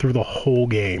ran through the whole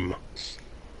game.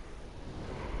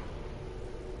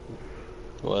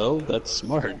 Well, that's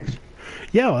smart.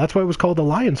 Yeah, that's why it was called the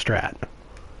Lion Strat.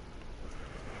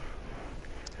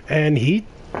 And he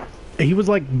was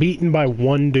like beaten by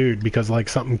one dude because like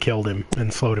something killed him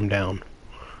and slowed him down.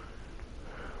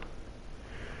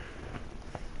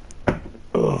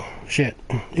 Oh, shit.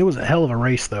 It was a hell of a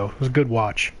race though. It was a good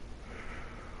watch.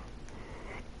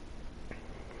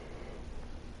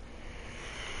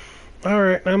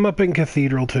 Alright, I'm up in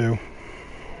Cathedral too.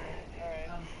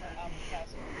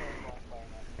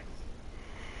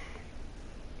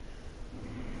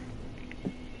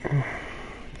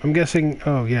 I'm guessing...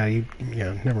 Oh, yeah, you...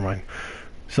 Yeah, never mind.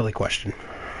 Silly question.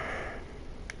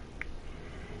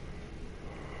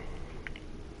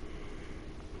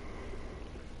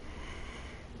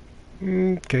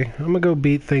 Okay, I'm gonna go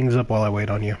beat things up while I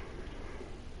wait on you.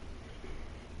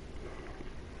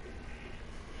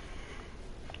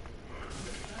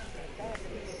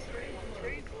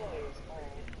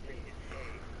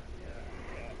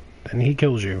 And he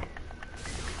kills you.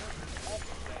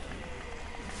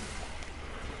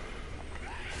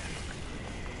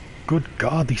 Good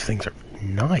God, these things are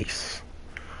nice.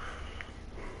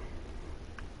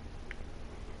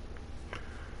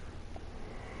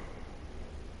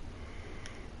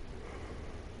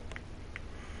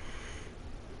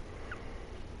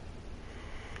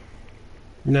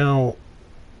 Now,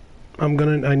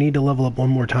 I need to level up one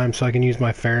more time so I can use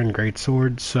my Farron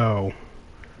Greatsword, so...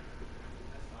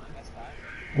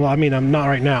 Well, I mean, I'm not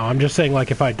right now. I'm just saying, like,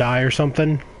 if I die or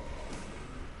something...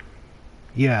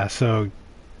 Yeah, so...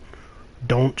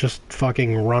 Don't just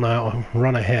fucking run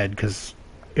ahead, because...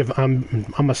 If I'm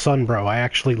a Sunbro, I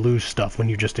actually lose stuff when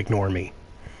you just ignore me.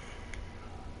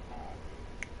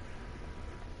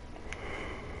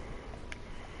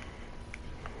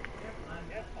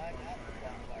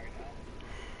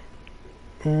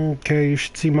 Okay, you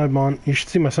should see my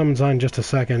summon sign in just a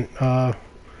second.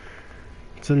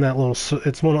 It's in that little...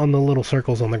 It's one on the little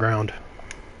circles on the ground.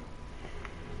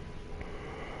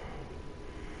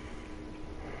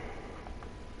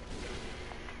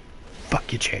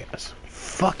 Fuck your chairs.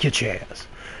 Fuck your chairs.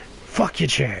 Fuck your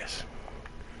chairs.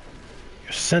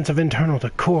 Your sense of internal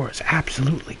decor is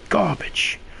absolutely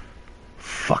garbage.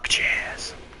 Fuck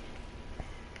chairs.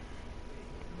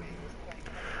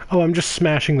 Oh, I'm just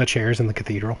smashing the chairs in the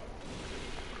cathedral.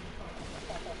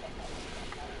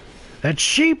 That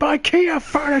cheap IKEA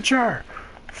furniture!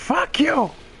 Fuck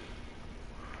you!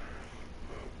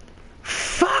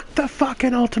 Fuck the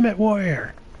fucking Ultimate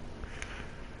Warrior!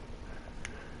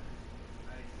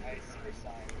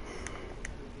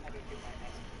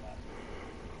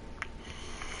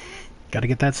 Gotta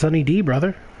get that Sunny D,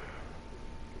 brother.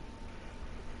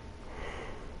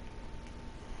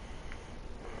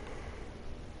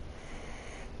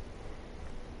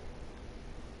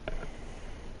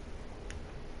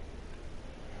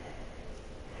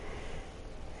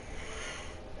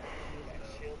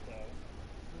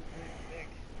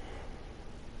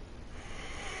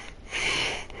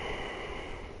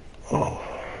 Oh.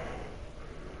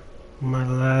 My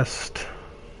last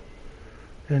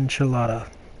enchilada.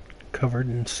 Covered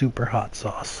in super hot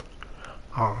sauce.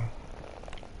 Oh.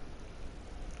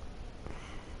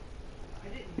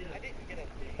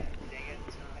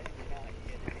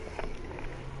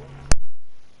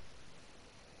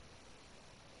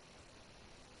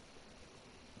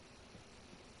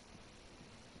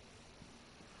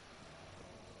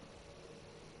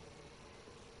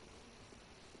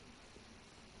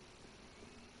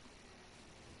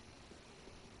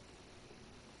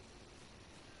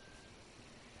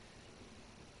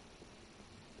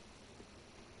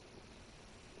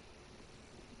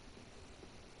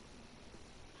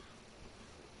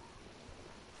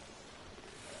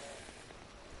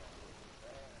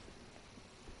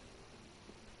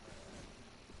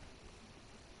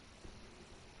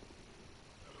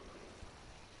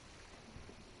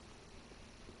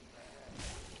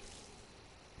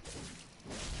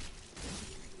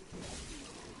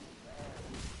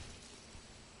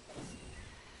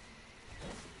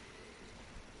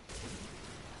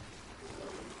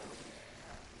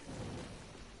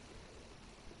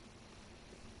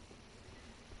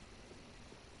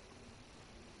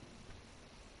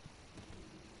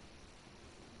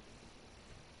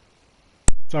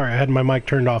 Sorry, I had my mic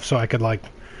turned off so I could, like,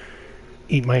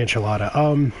 eat my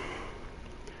enchilada.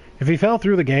 If he fell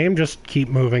through the game, just keep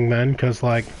moving then, because,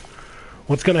 like,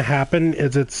 what's gonna happen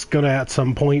is it's gonna at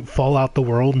some point fall out the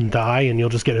world and die, and you'll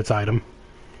just get its item.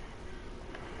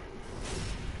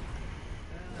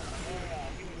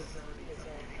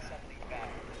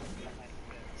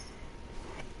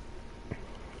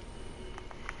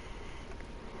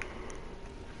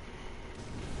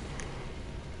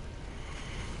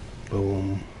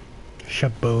 Boom.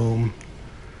 Shaboom.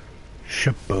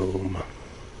 Shaboom.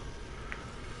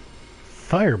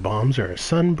 Firebombs are a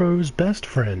Sunbro's best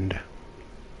friend.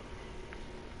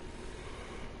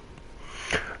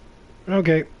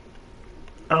 Okay.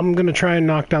 I'm gonna try and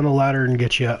knock down the ladder and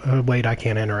get you... wait, I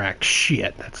can't interact.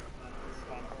 Shit, that's...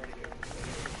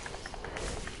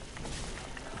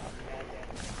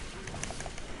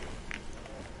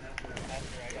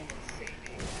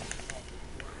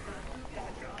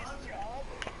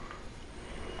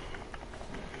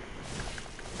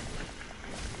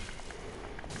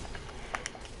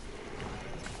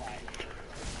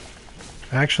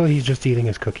 Actually, he's just eating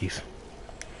his cookies.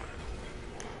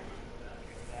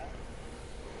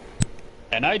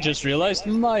 And I just realized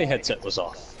my headset was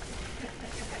off.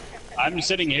 I'm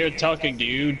sitting here talking to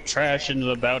you,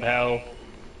 trashing about how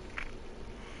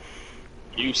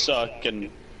you suck and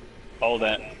all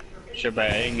that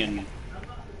shebang, and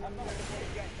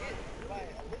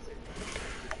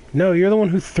No, you're the one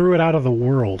who threw it out of the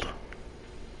world.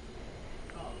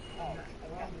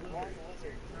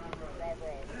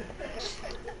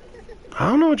 I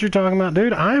don't know what you're talking about,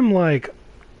 dude. I'm like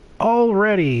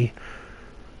already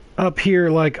up here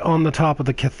like on the top of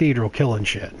the cathedral killing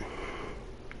shit.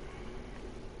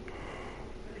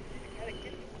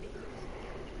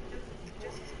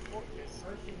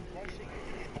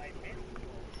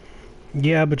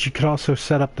 Yeah, but you could also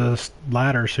set up the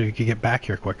ladder so you could get back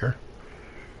here quicker.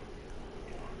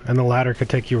 And the ladder could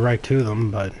take you right to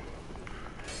them, but...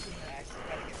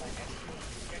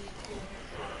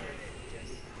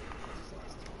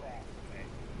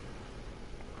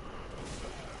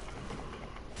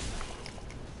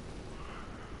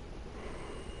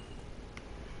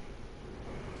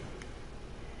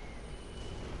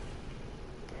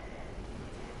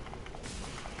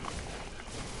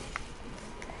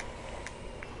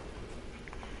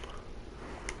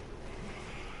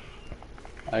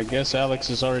 I guess Alex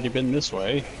has already been this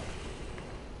way.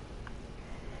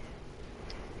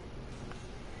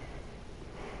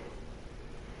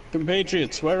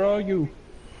 Compatriots, where are you?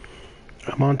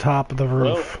 I'm on top of the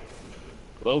roof.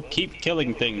 Well, keep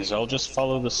killing things. I'll just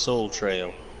follow the soul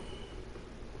trail.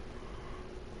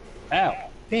 Ow,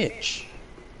 bitch.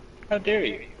 How dare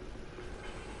you?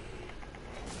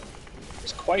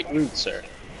 It's quite rude, sir.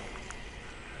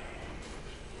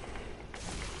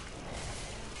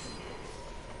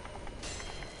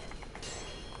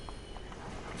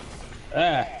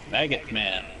 Ah, maggot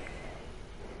man.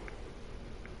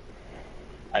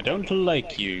 I don't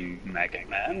like you, maggot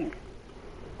man.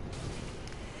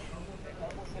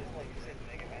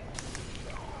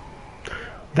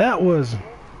 That was...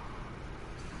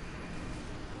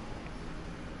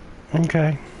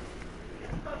 Okay.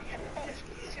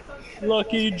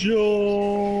 Lucky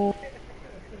Joe.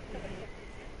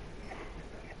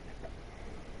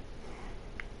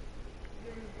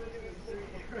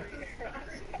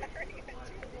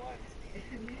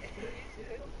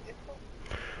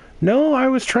 No, I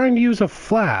was trying to use a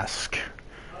flask.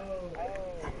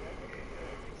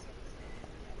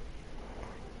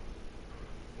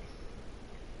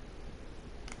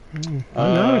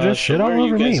 No, just shit so all where are you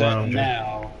over me. guys Why at don't you?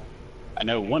 now? I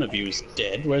know one of you is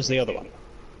dead. Where's the other one?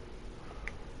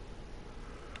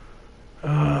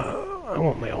 I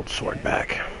want my old sword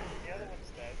back.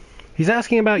 He's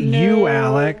asking about you,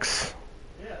 Alex.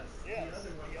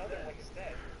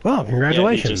 Well,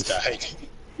 congratulations. Yeah, he just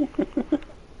died.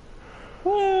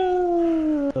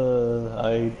 Well,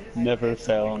 I never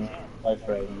found my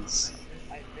friends.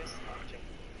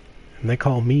 And they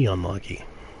call me unlucky.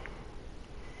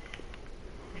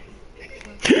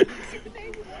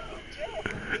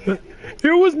 It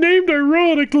was named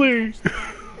ironically.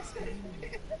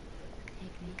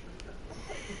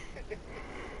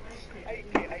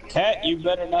 Cat, you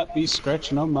better not be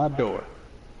scratching on my door.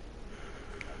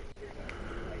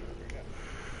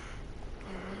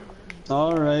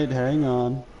 Alright, hang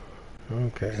on.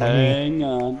 Okay, Hang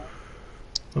on.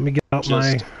 let me get out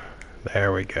Just-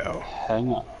 There we go.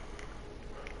 Hang on.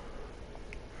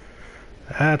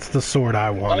 That's the sword I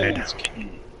wanted. Silence,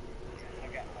 kitten. I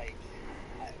got like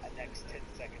a next 10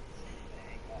 seconds.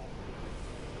 Hang on.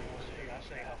 I'll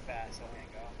show you how fast I'll hang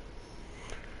on.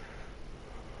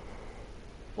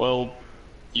 Well,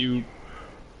 you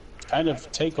kind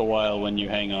of take a while when you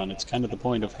hang on. It's kind of the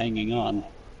point of hanging on.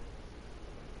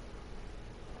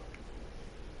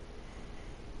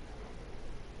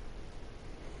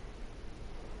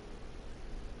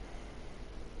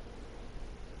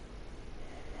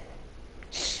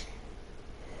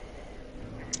 There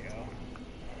we go.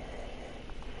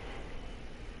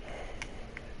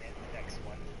 And then the next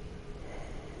one.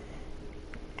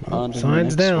 On to the Signs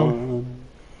next down. one.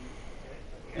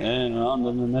 And on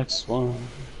to the next one.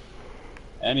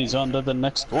 And he's on to the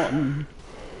next one.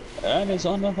 And he's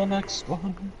on to the next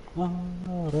one.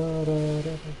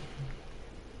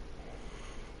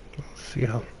 Let's see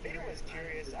how. If anyone's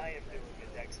curious, I am doing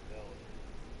a dex build.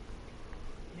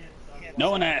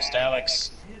 No one asked,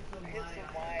 Alex. Hence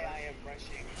why I am rushing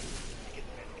to get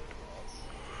the medical bills.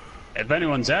 If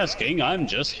anyone's asking, I'm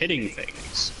just hitting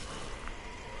things.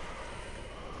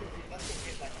 Let's go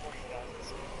get my 40,000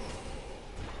 skills.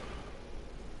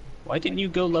 Why didn't you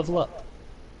go level up?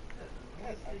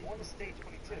 Because I'm on to stage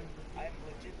 22. I am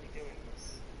legitimately doing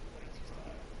this 22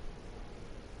 style.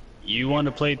 You want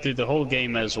to play through the whole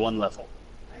game as one level.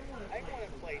 I want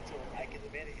to play till I get the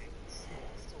Vatican's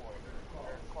sword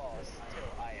or claws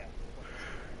till I am.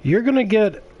 You're gonna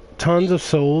get tons of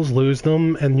souls, lose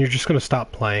them, and you're just gonna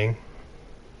stop playing.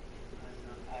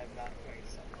 I'm not going to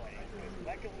stop playing because if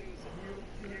I can lose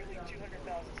nearly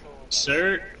 200,000 souls.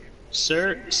 Sir.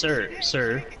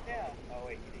 Take it down. Oh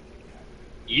wait, you didn't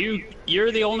take it down.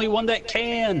 You're the only one that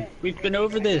can. We've been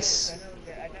over this.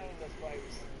 I know that's why I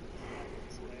was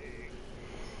this way.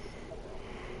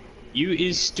 You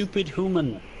is stupid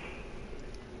human.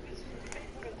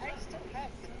 But I still have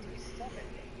to do something.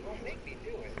 Don't make me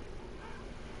do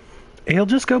it. He'll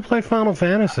just go play Final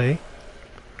Fantasy.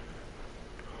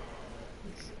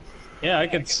 Yeah, I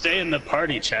could stay in the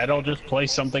party chat. I'll just play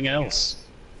something else.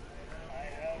 I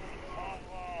have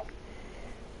power.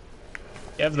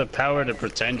 You have the power to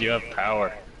pretend you have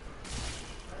power.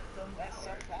 That's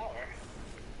some power.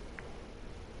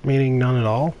 Meaning none at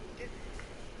all.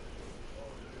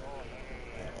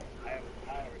 I have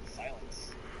power in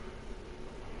silence.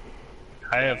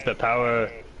 I have the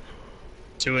power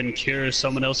to incur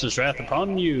someone else's wrath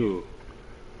upon you.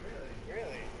 Really?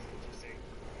 Interesting.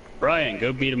 Brian,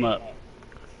 go beat him up.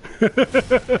 Interesting.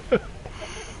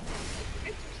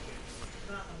 It's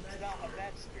not of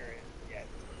that spirit yet.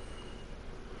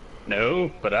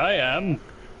 No, but I am.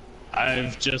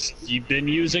 I've just been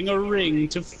using a ring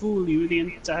to fool you the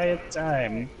entire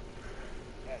time.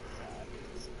 That's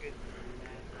it's good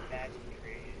magic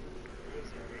created.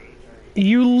 Wizardry.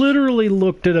 You literally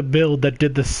looked at a build that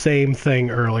did the same thing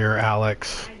earlier,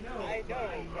 Alex. I know,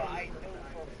 but I know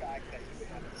for a fact that you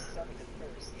have to summon it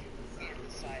first and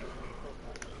decide if you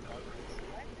purple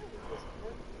or I knew it was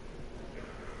purple.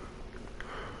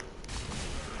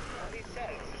 All he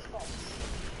says is false.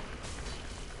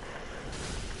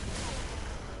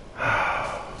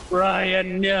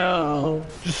 Brian, no.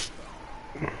 Just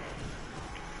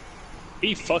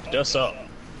He fucked us up.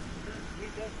 He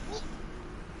does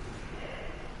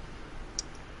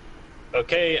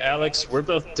Okay, Alex, we're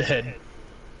both dead.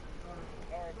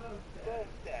 are both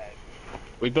dead.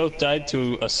 We both died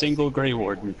to a single Grey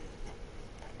Warden.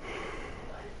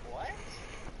 What?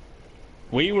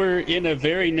 We were in a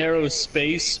very narrow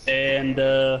space, and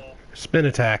spin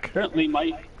attack.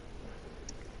 apparently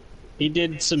he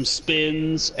did some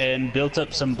spins and built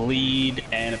up some bleed,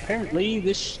 and apparently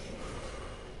this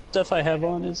stuff I have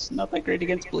on is not that great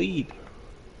against bleed.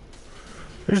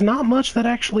 There's not much that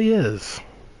actually is.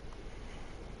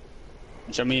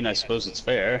 Which, I mean, I suppose it's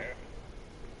fair.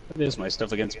 It is my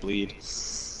stuff against bleed.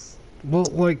 Well,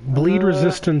 like, bleed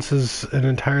resistance is an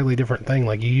entirely different thing.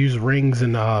 Like, you use rings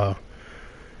and,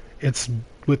 it's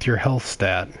with your health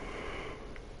stat.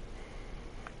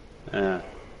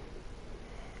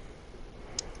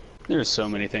 There's so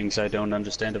many things I don't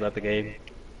understand about the game.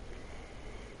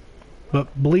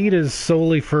 But bleed is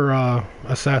solely for,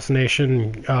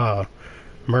 assassination,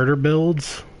 murder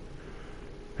builds.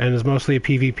 And is mostly a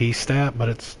PvP stat, but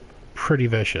it's pretty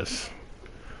vicious.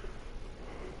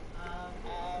 Well, I'm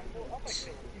gonna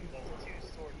kill those two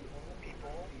sword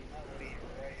people. I'll be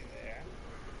right there.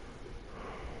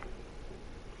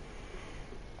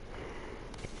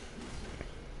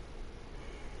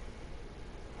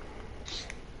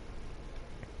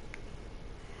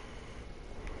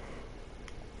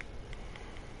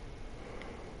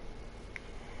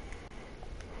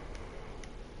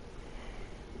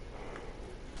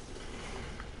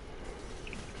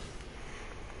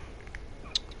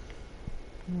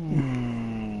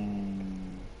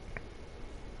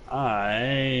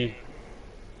 I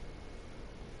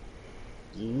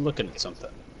looking at something.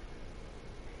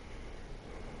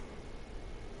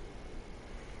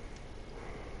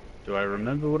 Do I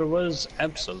remember what it was?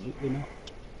 Absolutely not.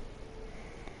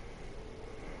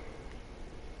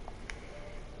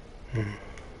 Perfect.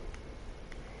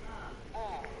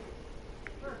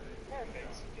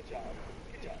 Good job.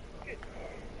 Good job. Good.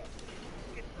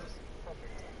 Good. Just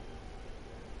perfect.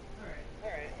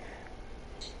 Alright.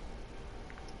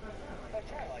 I'll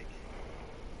try like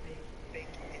make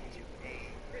into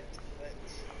a crit, but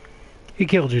He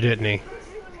killed you, didn't he? push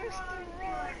the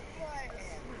wrong button.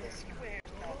 The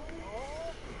square's not full.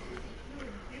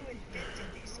 You invented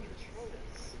these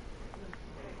controllers.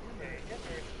 Okay,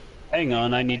 never Hang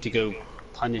on, I need to go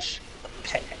punish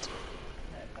Pet.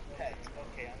 a pet.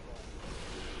 Okay,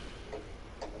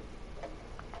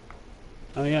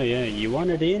 I'm going. Oh yeah, you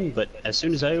wanted in, but as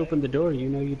soon as I opened the door, you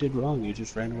know you did wrong. You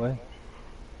just ran away.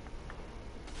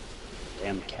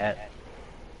 Damn cat.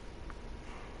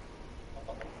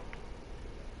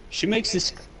 She makes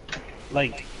this,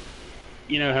 like,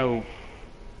 you know how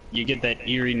you get that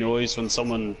eerie noise when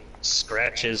someone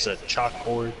scratches a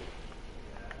chalkboard?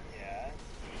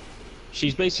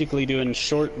 She's basically doing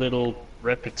short little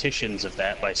repetitions of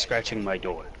that by scratching my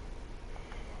door.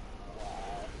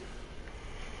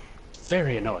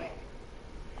 Very annoying.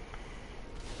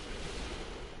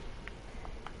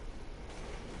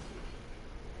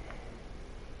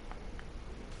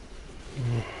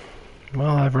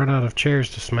 Well, I've run out of chairs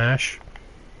to smash.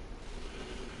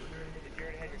 Did you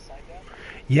already have your sign down?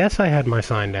 Yes, I had my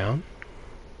sign down.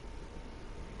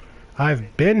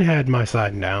 I've been had my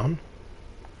sign down.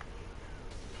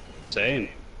 Same.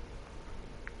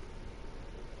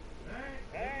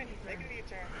 Alright, make it your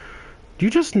turn. Do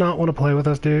you just not want to play with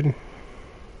us, dude? No,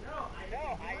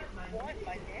 I want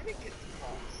my mannequin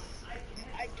plus.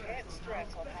 I can't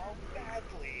stress on how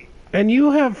badly And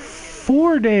you have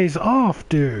 4 days off,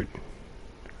 dude.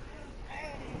 I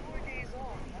have 4 days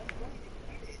off. I'm going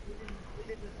to get it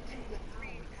within 2 to 3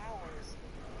 hours.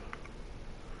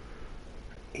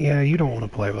 Yeah, you don't want to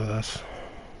play with us.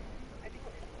 I do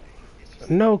want to play. It's just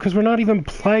No, because we're not even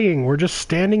playing. We're just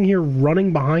standing here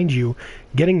running behind you,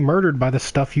 getting murdered by the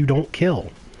stuff you don't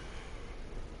kill.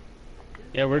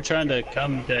 Yeah, we're trying to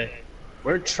come to...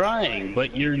 We're trying,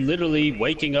 but you're literally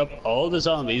waking up all the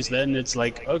zombies, then it's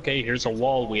like, okay, here's a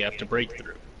wall we have to break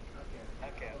through.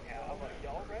 okay. I'll let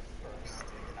y'all rest first,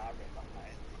 and then I'll rest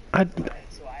behind.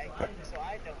 So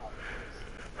I know how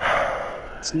it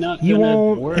goes. It's not You gonna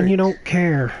won't, work. and you don't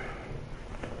care.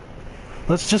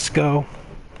 Let's just go.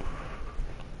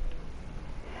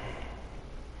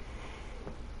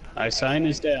 My sign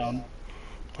is down.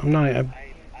 I'm not. I can't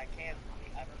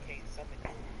summon you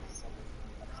because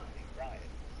I'm summoning Brian.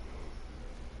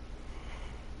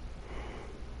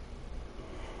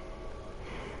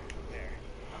 There.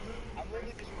 I'm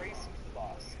literally just racing to the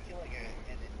boss, killing it,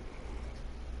 and then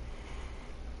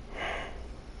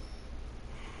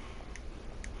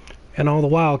And all the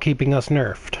while keeping us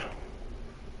nerfed.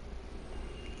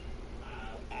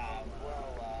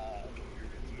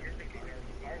 you're gonna be there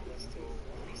regardless till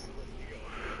at least you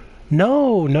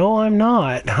go. No, I'm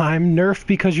not. I'm nerfed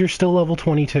because you're still level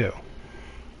 22.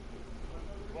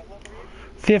 What level are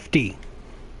you? 50.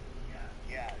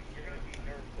 Yeah, you're gonna be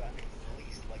nerfed to I think at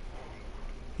least like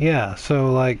 40. Yeah,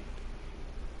 so like,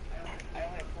 I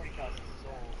only have 40,000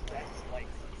 souls. That's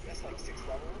like 6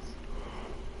 levels.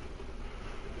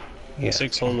 yeah.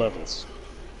 6 whole levels.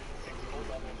 6 full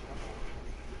levels.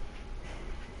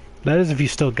 That is if you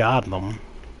still got them.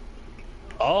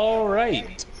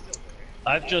 Alright.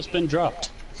 I've just been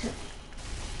dropped.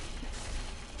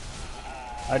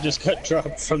 I just got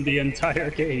dropped from the entire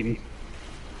game.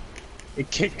 It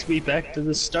kicked me back to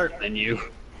the start menu.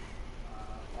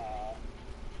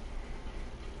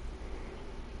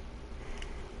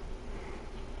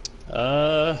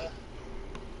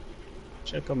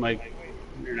 Check on my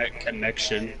internet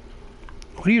connection.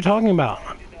 What are you talking about? You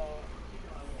know,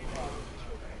 I was just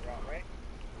working around, right?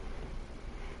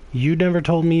 You never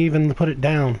told me even to put it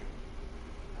down.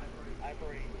 I've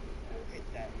already hit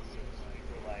that as soon as we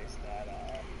realized that it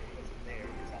wasn't there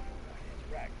because I'm not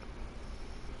interact.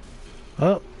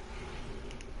 Oh.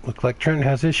 Look like Trent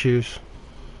has issues.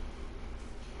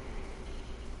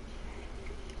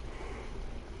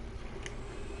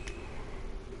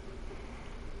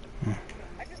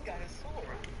 I just got a sword.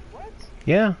 What?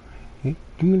 Yeah. You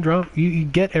can drop. You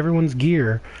get everyone's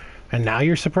gear. And now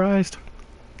you're surprised?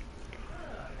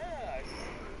 It's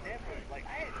never like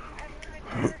I haven't tried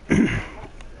to work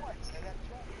once and I've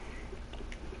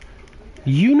tried.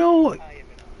 You know. I am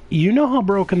in You know how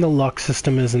broken the luck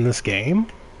system is in this game?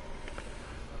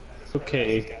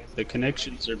 Okay, the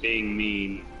connections are being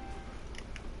mean.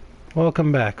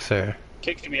 Welcome back, sir.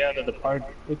 Kicked me out of the part.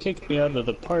 It kicked me out of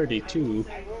the party too.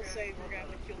 I will say we're gonna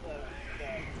have to kill the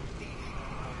thief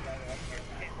that up here.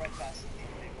 We can't run past the thief.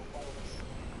 They will follow us.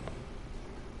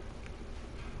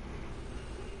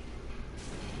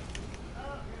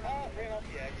 Ran off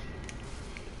the edge.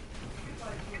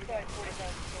 Goodbye, 40,000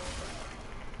 souls.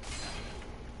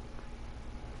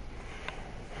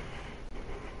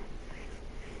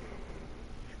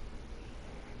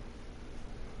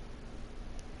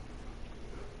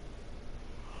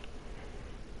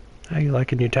 How you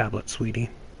liking your tablet, sweetie?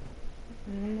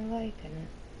 I'm liking it.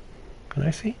 Can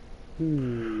I see?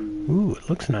 Hmm. Ooh, it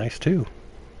looks nice too.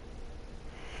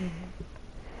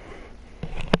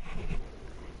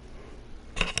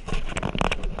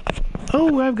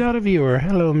 Oh, I've got a viewer.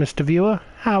 Hello, Mr. Viewer.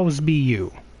 How's be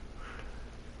you?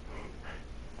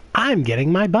 I'm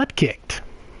getting my butt kicked.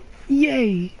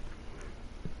 Yay!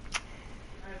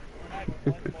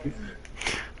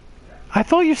 I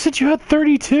thought you said you had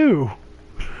 32.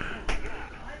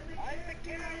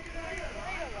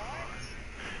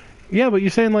 Yeah, but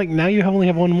you're saying like now you only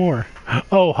have one more.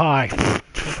 Oh, hi.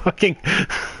 Fucking.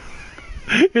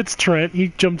 It's Trent. He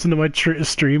jumps into my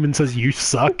stream and says, "You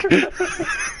suck."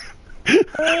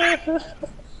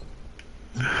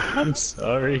 I'm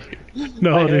sorry.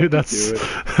 No, I had dude, to that's do it.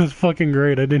 that's fucking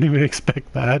great. I didn't even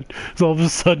expect that. So all of a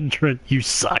sudden, Trent, you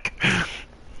suck.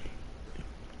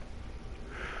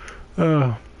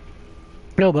 Oh.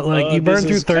 No, but like, you This burned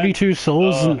through is kind- 32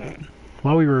 souls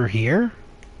while we were here?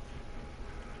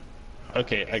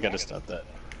 Okay, I gotta stop that.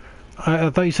 I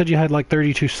thought you said you had like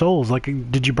 32 souls. Like,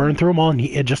 did you burn through them all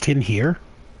just in here?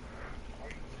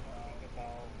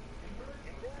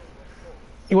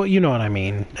 Well, you know what I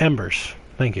mean. Embers.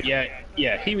 Thank you.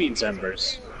 Yeah, he means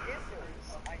embers.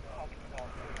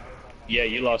 Yeah,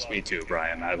 you lost me too,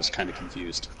 Brian. I was kind of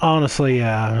confused. Honestly,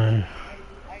 yeah.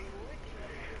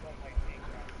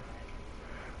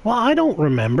 Well, I don't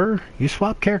remember. You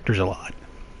swap characters a lot.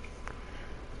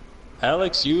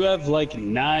 Alex, you have like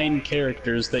 9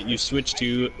 characters that you switch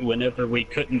to whenever we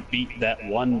couldn't beat that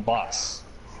one boss.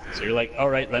 So you're like,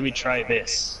 alright, let me try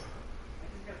this.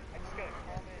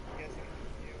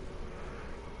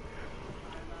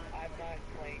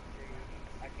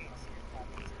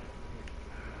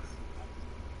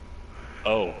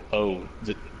 Oh,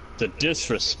 the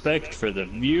disrespect for the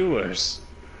viewers.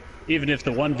 Even if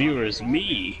the one viewer is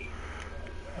me.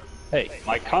 Hey,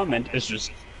 my comment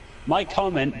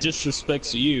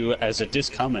disrespects you as a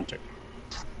discommenter.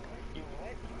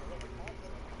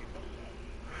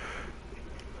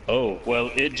 Oh,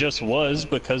 well, it just was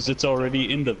because it's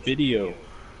already in the video.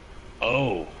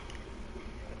 Oh.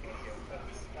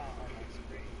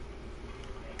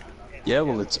 Yeah,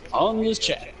 well, it's on the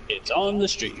chat. It's on the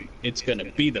stream. It's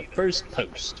gonna be the first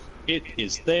post. It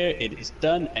is there, it is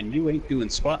done, and you ain't doing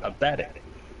squat about it.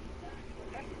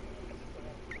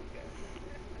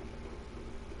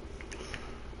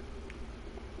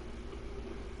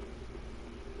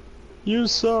 You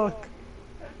suck.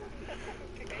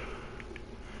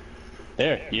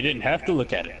 There, you didn't have to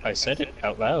look at it. I said it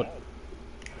out loud.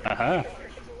 Uh-huh.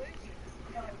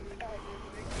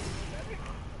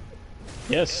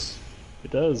 Yes,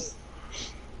 it does.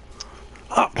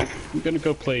 I'm gonna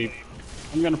play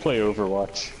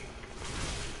Overwatch.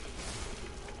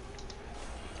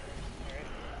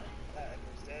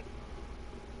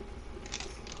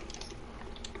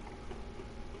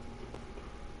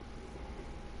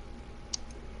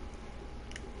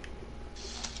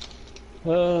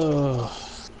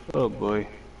 Oh boy.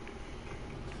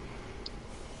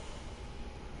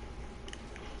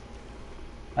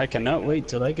 I cannot wait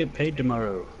till I get paid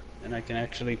tomorrow, and I can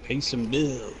actually pay some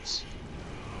bills.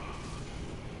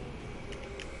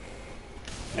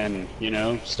 And, you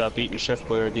know, stop eating Chef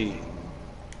Boyardee.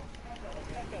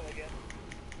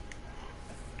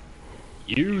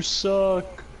 You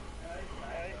suck!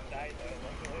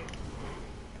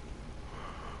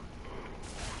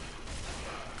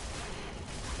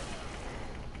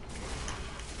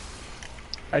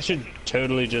 I should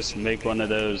totally just make one of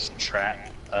those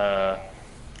trap,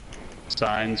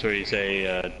 signs where you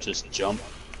say, just jump.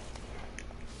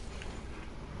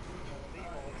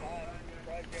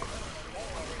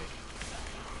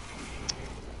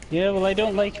 Yeah, well, I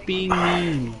don't like being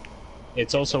mean.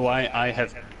 It's also why I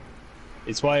have...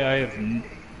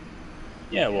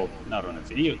 Yeah, well, not on a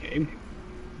video game.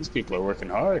 These people are working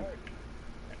hard.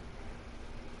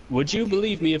 Would you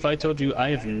believe me if I told you I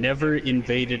have never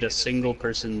invaded a single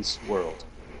person's world?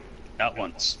 Not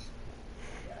once.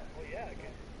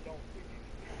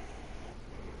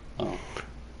 Oh.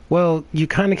 Well, you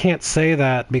kind of can't say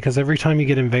that because every time you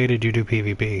get invaded, you do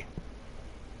PvP.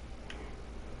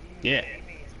 Yeah.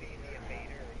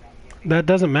 That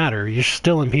doesn't matter. You're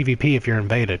still in PvP if you're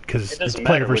invaded, because it's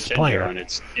player versus player.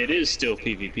 It is still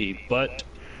PvP, but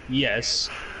yes,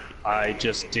 I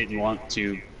just didn't want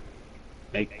to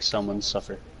make someone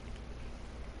suffer.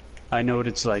 I know what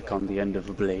it's like on the end of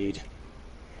a blade.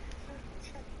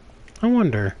 I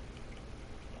wonder.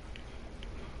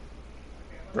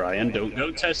 Brian, don't go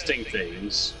testing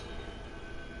things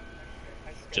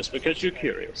just because you're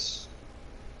curious.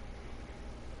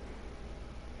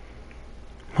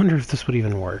 Wonder if this would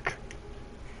even work.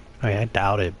 I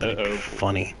doubt it, but it'd be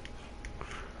funny.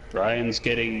 Brian's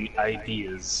getting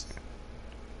ideas.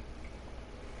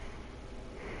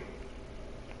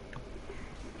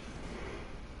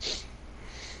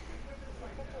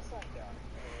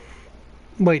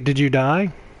 Wait, did you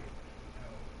die?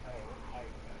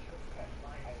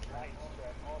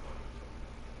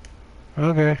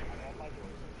 Okay.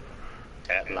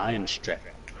 That lion strap.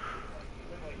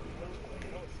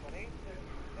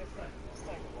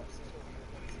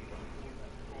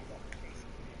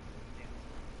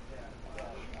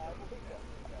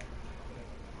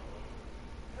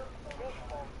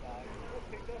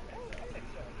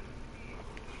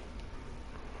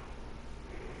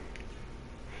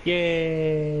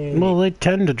 Yay! Well, they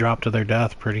tend to drop to their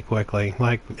death pretty quickly.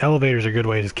 Like, elevators are good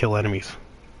ways to kill enemies.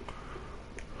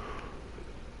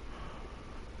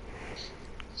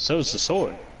 So's the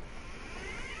sword.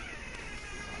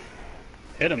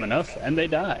 Hit them enough, and they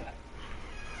die.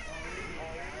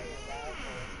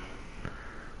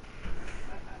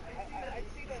 I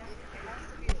see that it has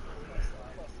to be at least a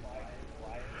plus 5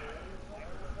 lion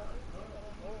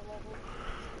level.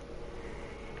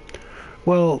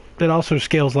 Well, it also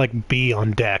scales like B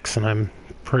on Dex, and I'm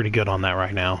pretty good on that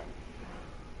right now.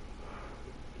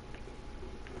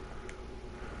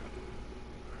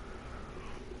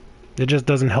 It just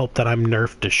doesn't help that I'm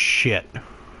nerfed to shit.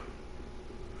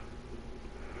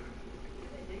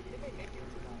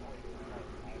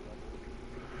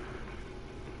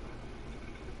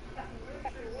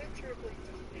 Literally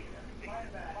just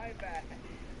my bad.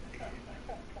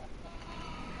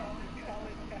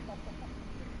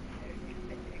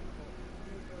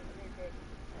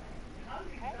 How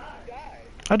did you die?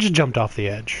 I just jumped off the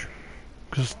edge.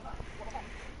 Because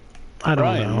I don't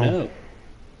Brian, know. no.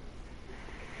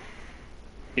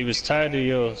 He was tired of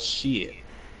your shit.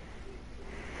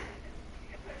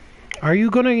 Are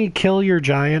you gonna kill your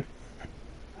giant?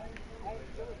 I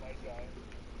killed my giant.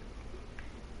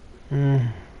 Hmm.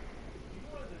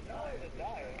 To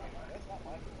die, that's not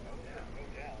my fault. Go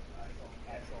down.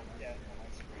 I saw death on my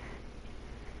screen.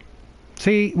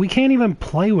 See, we can't even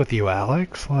play with you,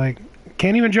 Alex. Like,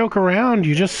 can't even joke around.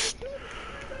 You just...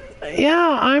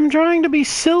 Yeah, I'm trying to be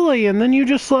silly, and then you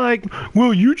just like,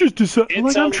 well, you just decide.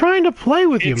 Like, I'm trying to play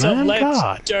with you, It's man. a let's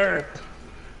God. derp.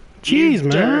 Jeez, You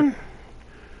man.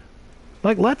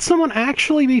 Like, let someone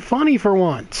actually be funny for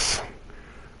once.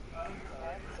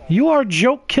 You are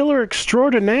joke killer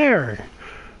extraordinaire.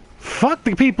 Fuck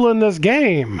the people in this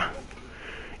game.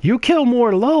 You kill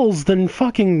more lulz than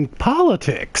fucking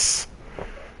politics.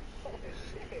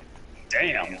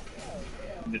 Damn.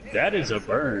 That is a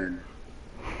burn.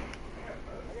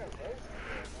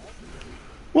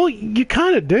 Well, you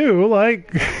kind of do. Like,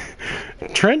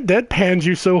 Trent deadpans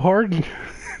you so hard.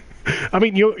 I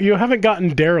mean, you haven't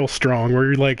gotten Daryl strong, where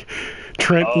you're like,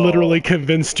 Trent literally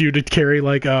convinced you to carry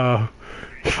like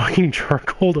fucking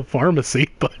charcoal to pharmacy.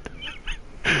 But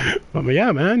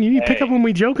yeah, man, you need to pick up when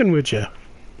we joking with you.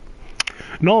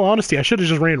 In all honesty, I should have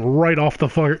just ran right off the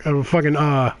fucking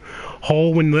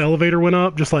hole when the elevator went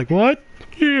up. Just like, what?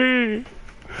 Yeah.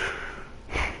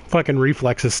 Fucking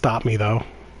reflexes stopped me though.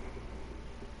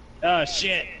 Oh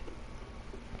shit.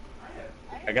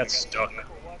 I got stuck.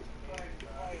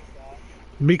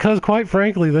 Because, quite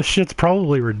frankly, this shit's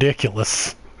probably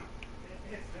ridiculous.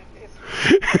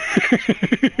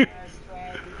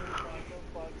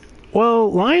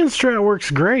 Well, Lion Strat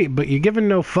works great, but you're giving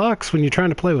no fucks when you're trying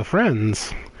to play with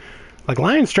friends. Like,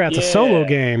 Lion Strat's a solo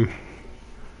game.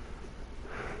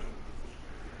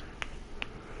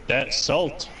 That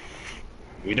salt.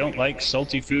 We don't like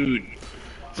salty food.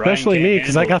 Especially Brian me, can't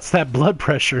because I handle got that blood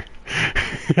pressure.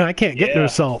 I can't get no Yeah.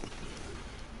 salt.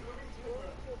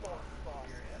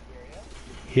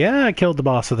 Yeah, I killed the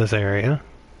boss of this area.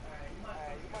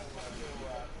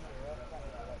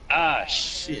 Ah,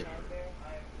 shit.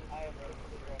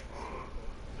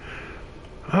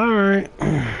 Alright.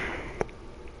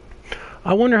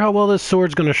 I wonder how well this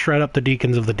sword's gonna shred up the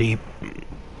Deacons of the Deep.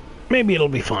 Maybe it'll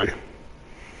be fun.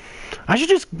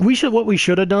 What we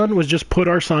should have done was just put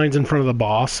our signs in front of the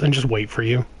boss and just wait for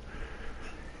you.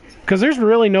 Because there's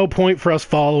really no point for us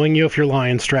following you if you're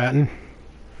Lion Stratton.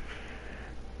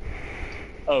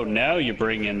 Oh, now you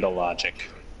bring in the logic.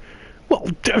 Well,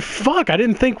 fuck, I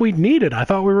didn't think we'd need it. I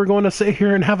thought we were going to sit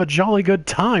here and have a jolly good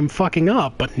time fucking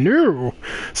up, but no.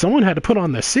 Someone had to put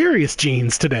on the serious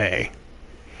jeans today.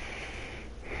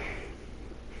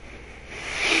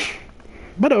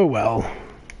 But oh well.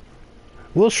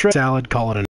 We'll shred salad,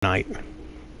 call it a night.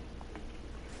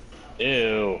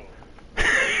 Ew.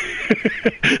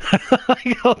 I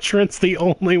like how Trent's the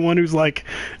only one who's like,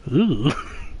 ooh.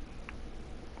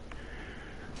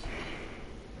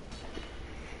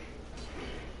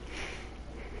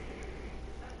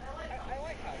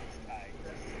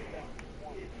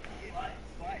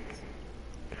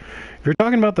 If you're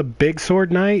talking about the big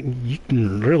sword knight, you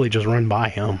can really just run by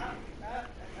him.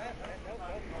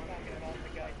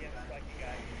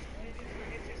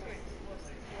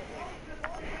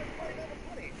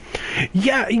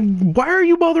 Yeah, why are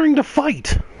you bothering to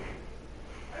fight?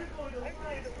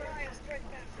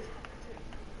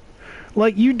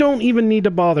 Like, you don't even need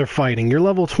to bother fighting. You're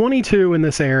level 22 in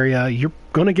this area. You're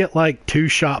gonna get, like, 2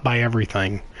 shot by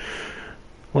everything.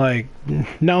 Like,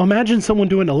 now imagine someone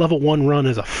doing a level 1 run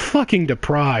as a fucking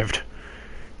deprived.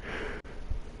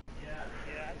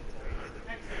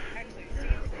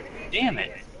 Damn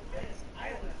it.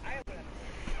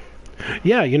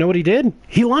 Yeah, you know what he did?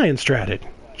 He lion stratted.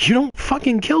 You don't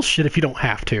fucking kill shit if you don't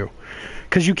have to.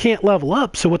 Because you can't level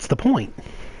up, so what's the point?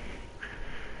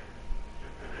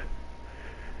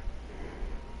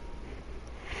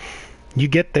 You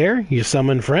get there, you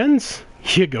summon friends,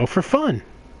 you go for fun.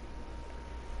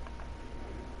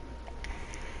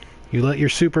 You let your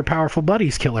super powerful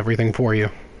buddies kill everything for you.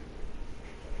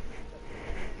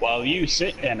 While you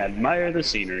sit and admire the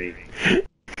scenery.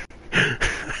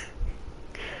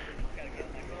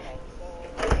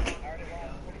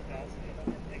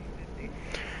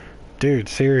 Dude,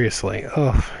 seriously.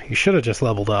 Ugh, you should have just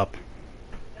leveled up.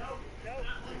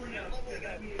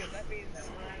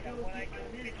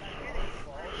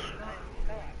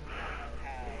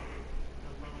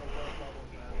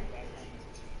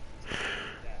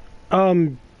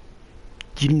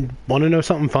 You want to know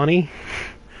something funny?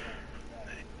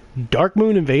 Dark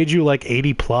Moon invades you like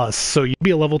 80 plus, so you'd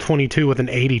be a level 22 with an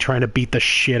 80 trying to beat the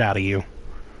shit out of you.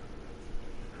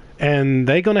 And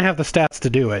they're gonna have the stats to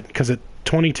do it, because at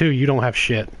 22 you don't have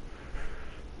shit.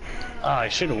 I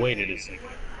should have waited a second.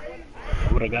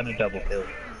 I would have got a double kill.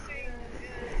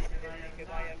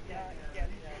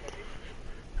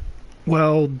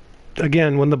 Well,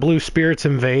 again, when the blue spirits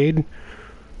invade,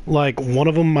 like, one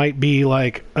of them might be,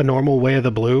 like, a normal way of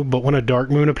the blue, but when a dark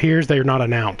moon appears, they're not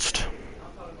announced.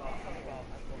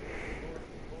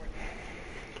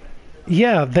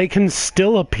 Yeah, they can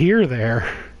still appear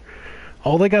there.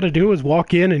 All they gotta do is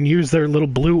walk in and use their little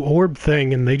blue orb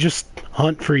thing, and they just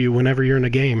hunt for you whenever you're in a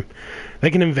game.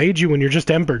 They can invade you when you're just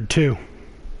embered, too.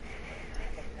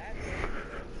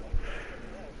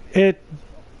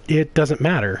 It doesn't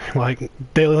matter. Like,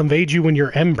 they'll invade you when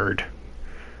you're embered.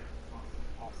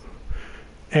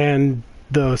 And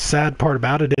the sad part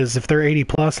about it is if they're 80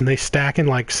 plus and they stack in,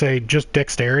 like, say, just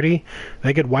dexterity,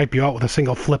 they could wipe you out with a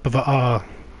single flip of a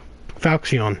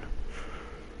Falchion.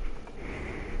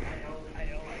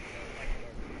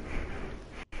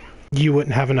 You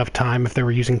wouldn't have enough time if they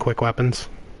were using quick weapons.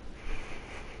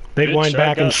 They'd Bitch, wind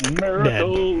back I and got dead.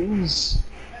 miracles.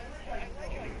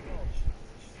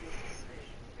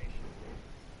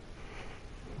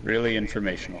 Really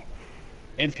informational.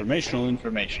 Informational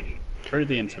information. For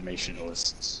the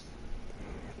informationalists.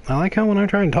 I like how when I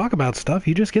try and talk about stuff,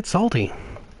 you just get salty.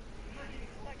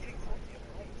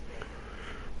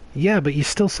 Yeah, but you're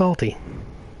still salty.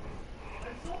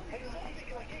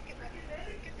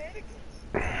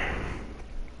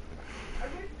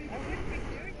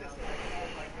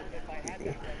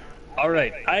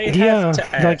 Alright, I have Yeah,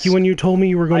 to ask. like when you told me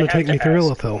you were going I to take have me to through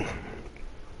ask. Illithil.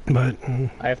 But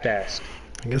I have to ask.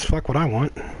 I guess fuck what I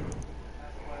want.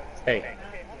 Hey,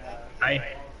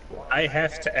 I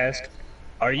have to ask.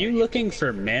 Are you looking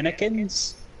for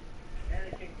mannequins?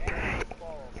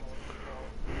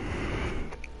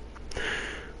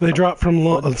 They dropped from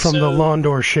the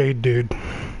Londor Shade, dude.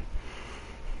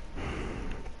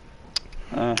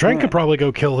 Trent could probably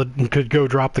go kill it, could go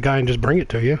drop the guy and just bring it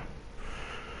to you.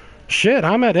 Shit,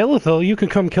 I'm at Illithil, you can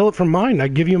come kill it from mine,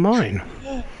 I'd give you mine.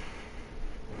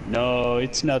 No,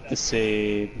 it's not the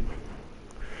same.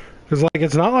 Because, like,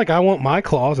 it's not like I want my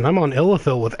claws, and I'm on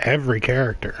Illithil with every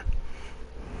character.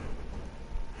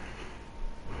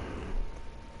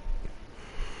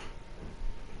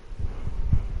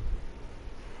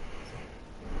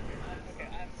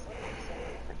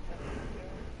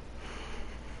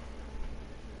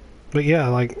 But yeah,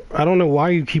 like, I don't know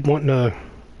why you keep wanting to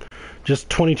just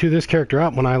 22 this character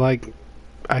up when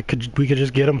we could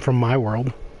just get him from my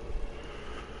world.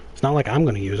 It's not like I'm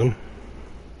going to use him.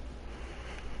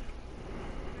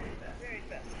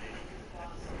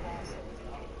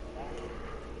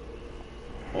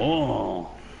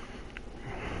 Oh.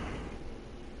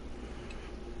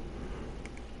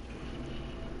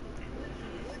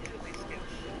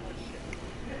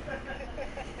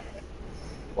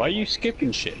 Why are you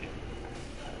skipping shit?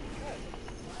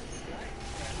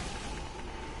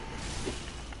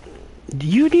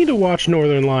 You need to watch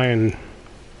Northern Lion.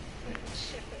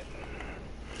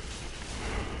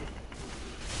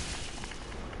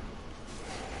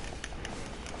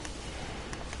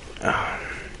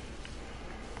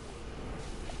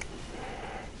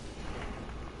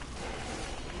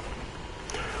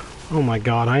 Oh my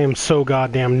god, I am so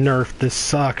goddamn nerfed. This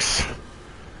sucks.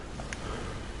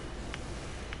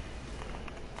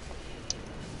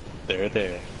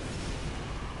 There.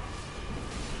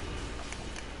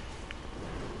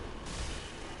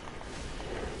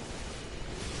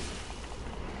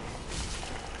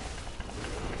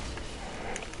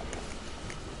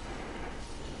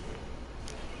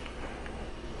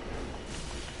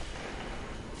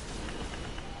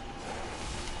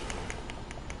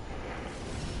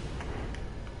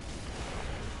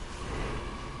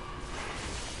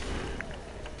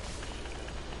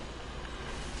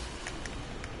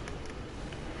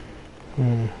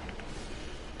 Hmm.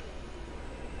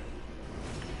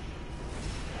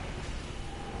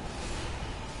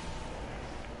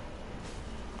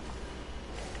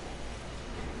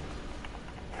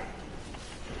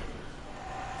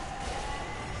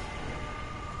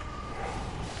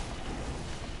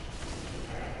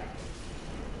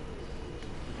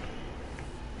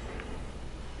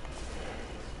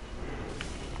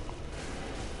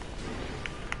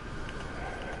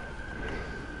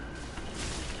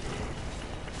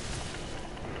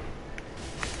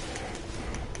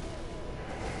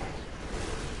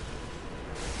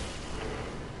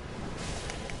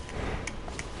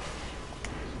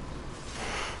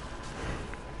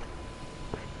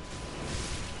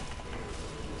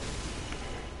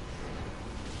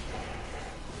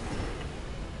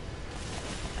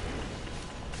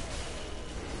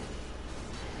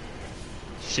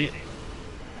 Shit.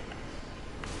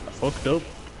 I fucked up.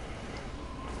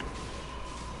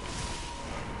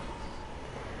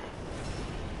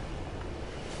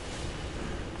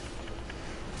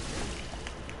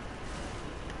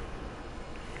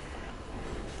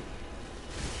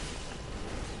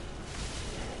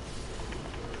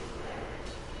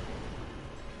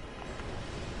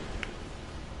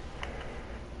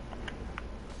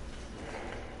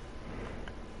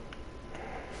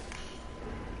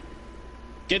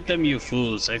 Get them, you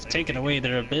fools. I've taken away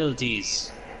their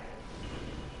abilities.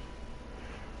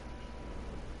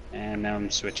 And now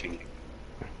I'm switching.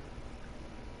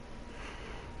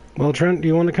 Well, Trent, do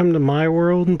you want to come to my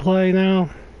world and play now?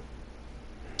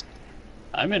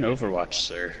 I'm in Overwatch,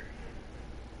 sir.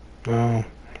 Oh,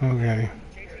 okay.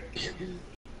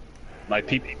 My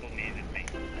people needed me.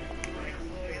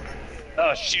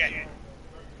 Oh, shit.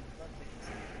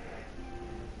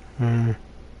 Hmm.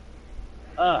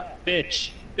 Ah,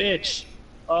 bitch. Bitch.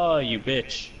 Oh, you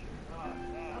bitch.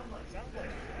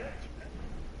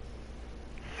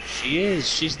 She is.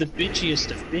 She's the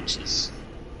bitchiest of bitches.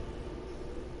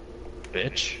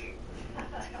 Bitch.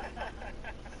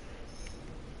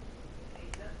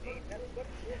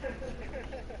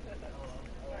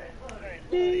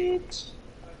 Bitch.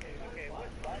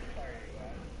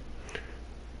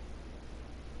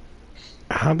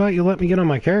 How about you let me get on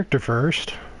my character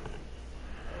first?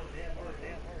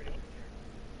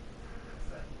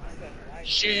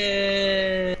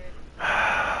 Shit.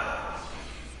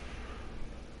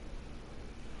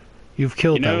 You've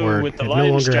killed that word. With the It no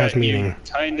lion longer has strat, meaning. you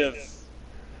kind of...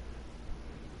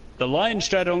 The lion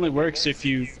strat only works if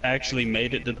you've actually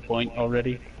made it to the point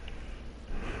already.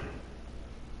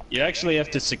 You actually have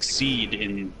to succeed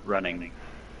in running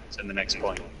to the next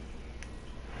point.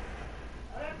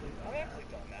 I've actually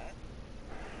done that.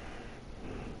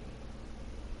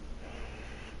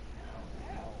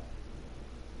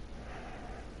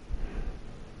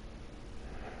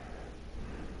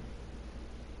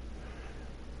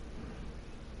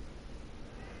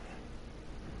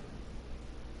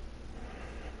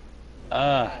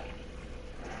 Ah.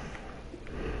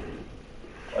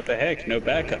 What the heck? No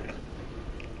backup.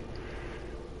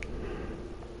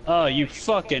 Oh, you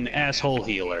fucking asshole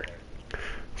healer.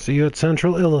 See you at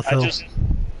Central Illithil.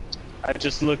 I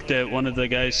just looked at one of the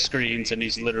guy's screens and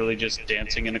he's literally just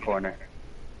dancing in a corner.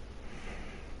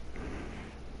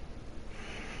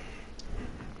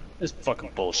 This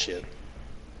fucking bullshit.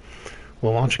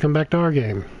 Well, why don't you come back to our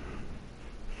game?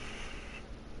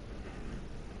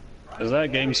 Cause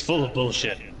that game's full of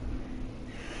bullshit.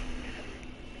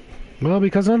 Well,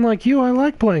 because unlike you, I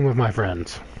like playing with my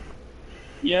friends.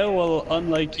 Yeah, well,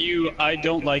 unlike you, I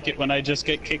don't like it when I just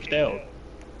get kicked out.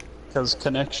 Cause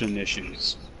connection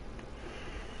issues.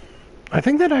 I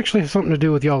think that actually has something to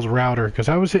do with y'all's router, because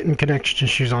I was hitting connection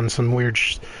issues on some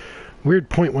weird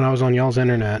point when I was on y'all's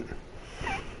internet.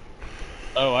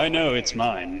 Oh, I know, it's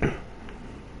mine.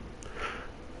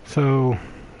 So,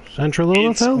 Central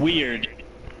It's Illithil? weird.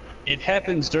 It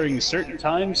happens during certain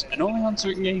times and only on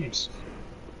certain games.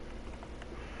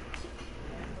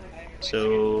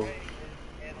 So,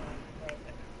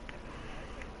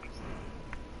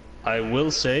 I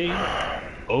will say,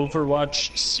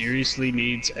 Overwatch seriously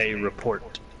needs a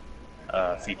report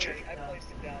feature. I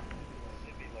placed it down. It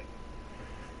should be like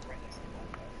right next to the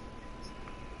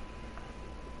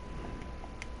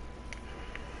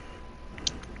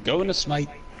podcast. Go into Smite.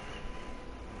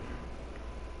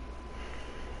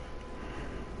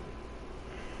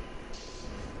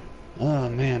 Oh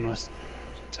man, what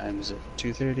time is it?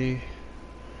 2:30?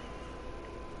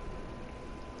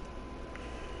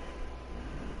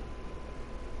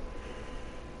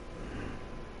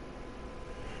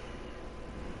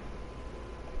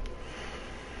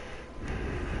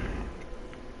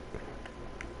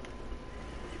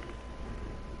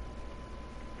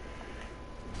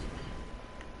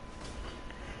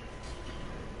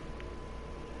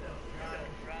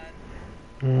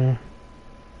 Mm.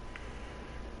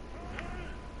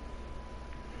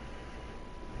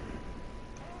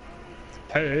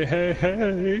 Hey, hey,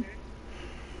 hey!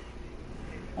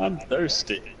 I'm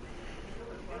thirsty. You know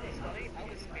what's funny? I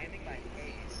was spamming my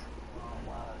A's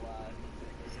while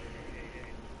you were saying hey, hey.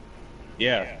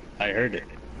 Yeah, I heard it.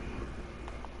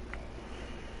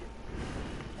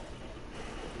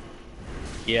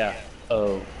 Yeah.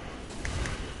 Oh.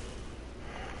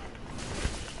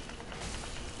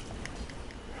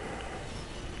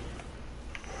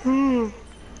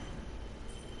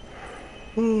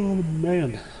 Oh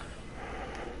man.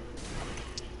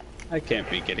 I can't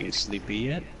be getting sleepy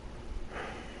yet.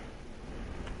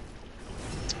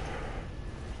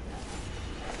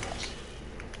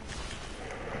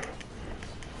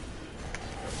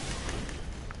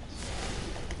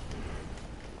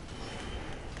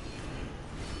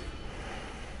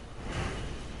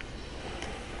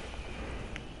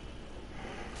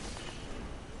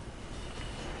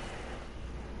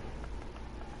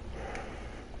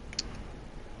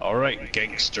 Alright,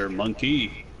 gangster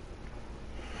monkey.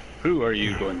 Who are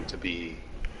you going to be?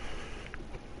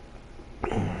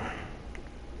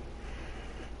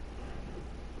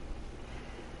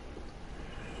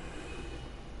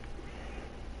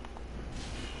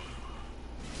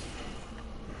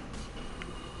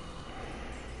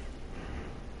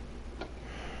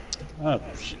 Oh,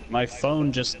 shit. My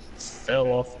phone just fell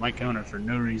off my counter for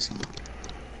no reason.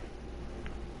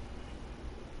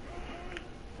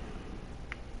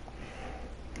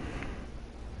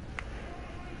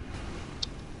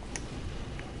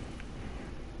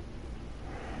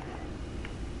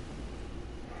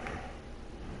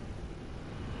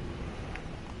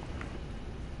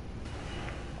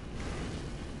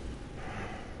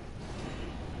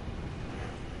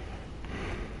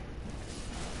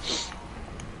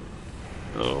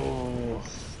 Oh,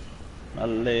 my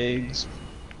legs,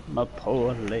 my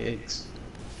poor legs.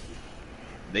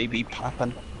 They be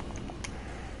popping.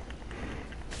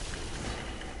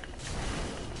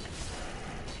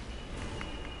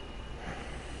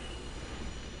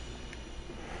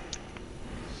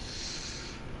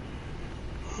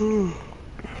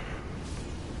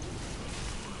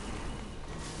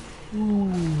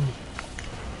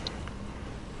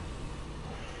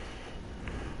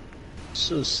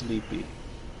 So sleepy.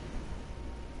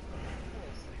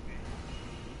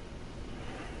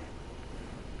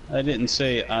 I didn't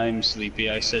say I'm sleepy,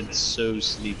 I said so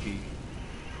sleepy.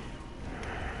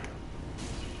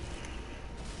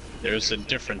 There's a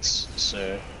difference,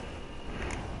 sir.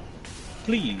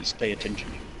 Please pay attention.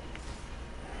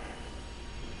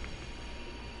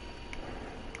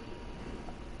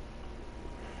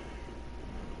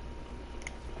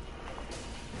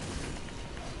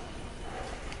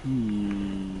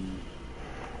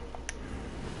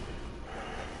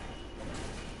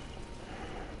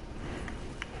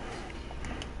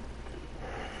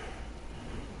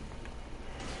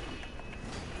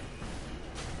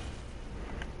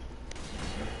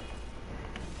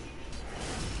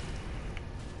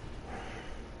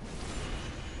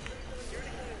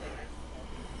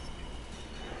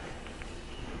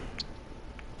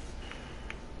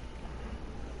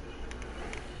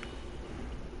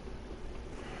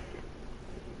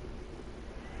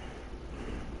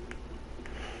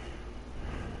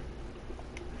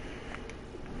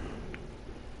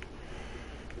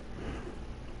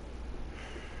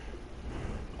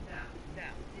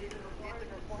 Now, did the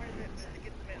requirements to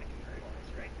get the manicure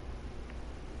clause, right?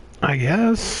 I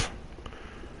guess.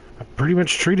 I pretty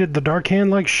much treated the Dark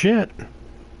Hand like shit.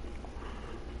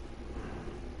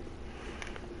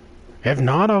 If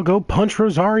not, I'll go punch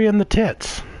Rosaria in the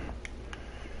tits.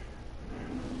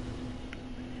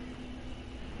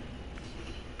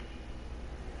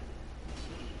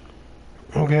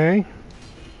 Okay.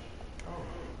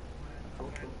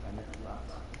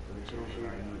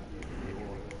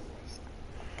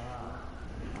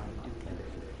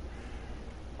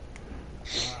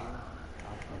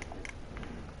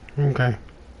 Okay. Alright.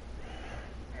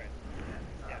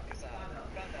 Yeah, because I found out,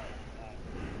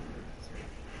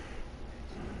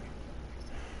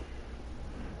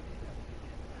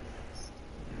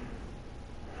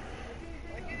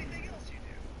 like anything else you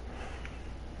do.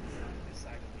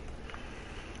 Decidedly.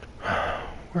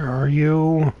 Where are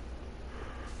you?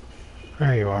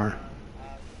 There you are.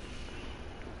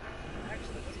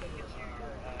 Actually, let's go get you your,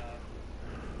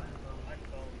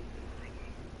 unbone thingy.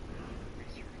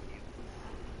 Increase your heal.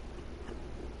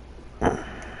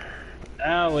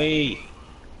 Owie!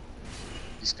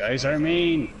 These guys are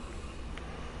mean.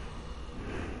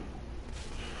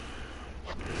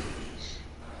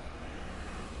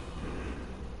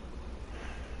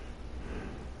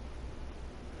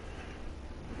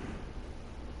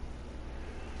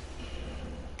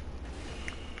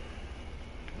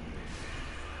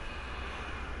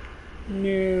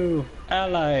 New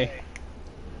ally.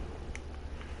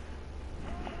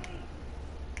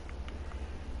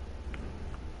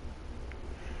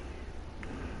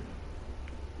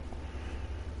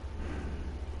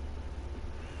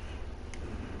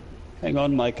 Hang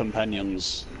on, my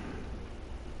companions.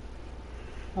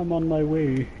 I'm on my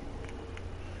way.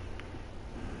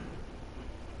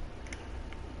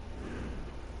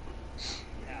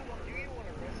 Now, do you want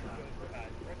to risk those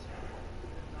threats?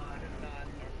 Not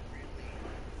really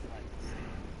like the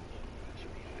same look that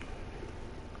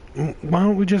should be. Why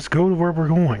don't we just go to where we're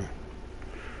going?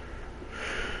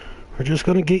 We're just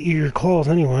gonna get you your claws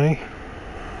anyway.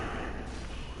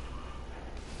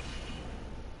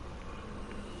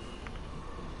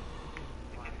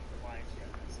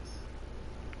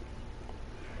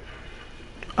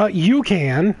 You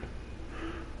can.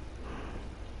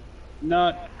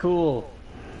 Not cool.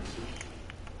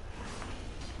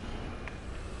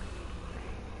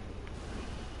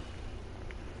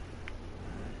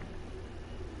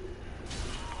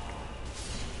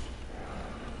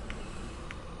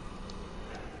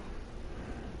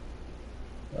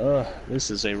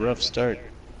 This is a rough start.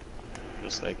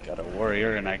 Looks like got a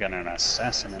warrior and I got an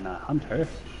assassin and a hunter.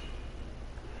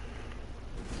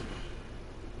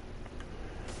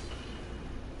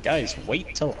 Guys,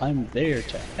 wait till I'm there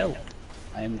to help.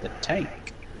 I am the tank.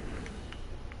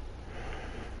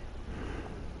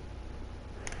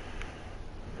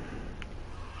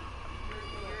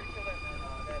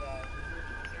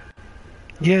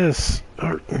 Yes.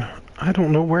 I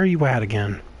don't know where you at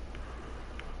again.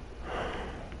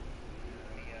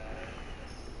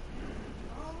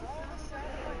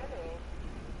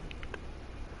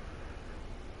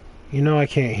 You know I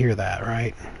can't hear that,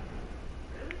 right?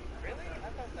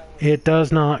 It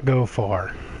does not go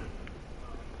far.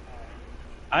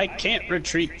 I can't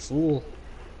retreat, fool.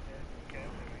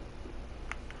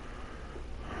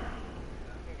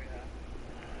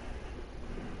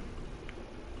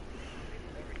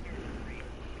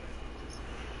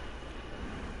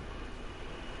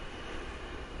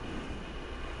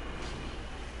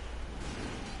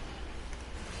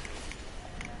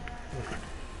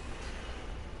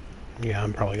 Yeah,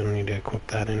 I'm probably gonna need to equip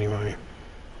that anyway.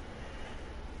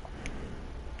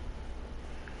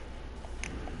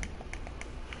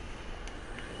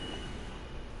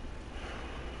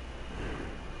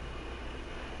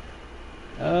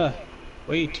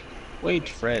 Wait,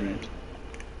 friend.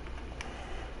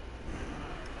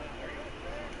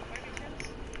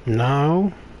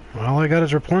 No. All I got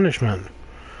is replenishment.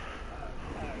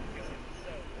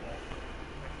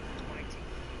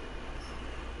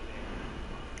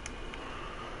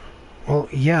 Well,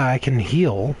 yeah, I can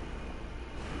heal.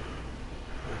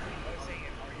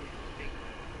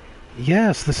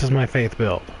 Yes, this is my faith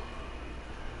build.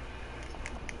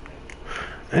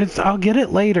 I'll get it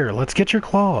later. Let's get your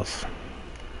claws.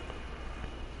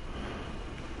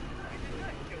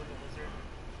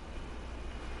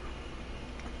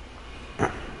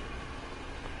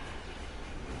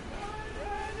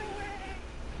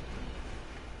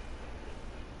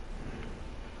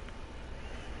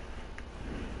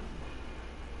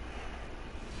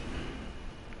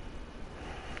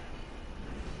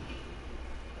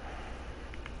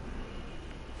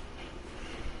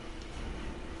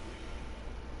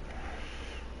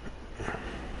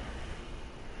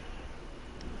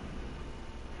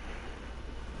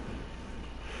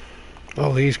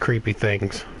 Oh, these creepy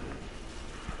things.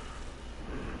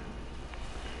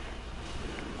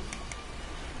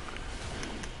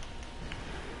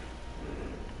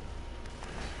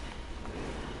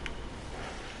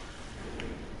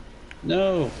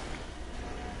 No.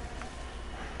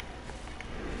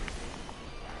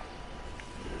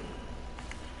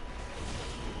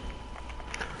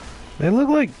 They look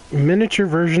like miniature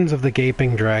versions of the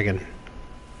Gaping Dragon.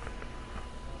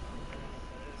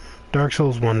 Dark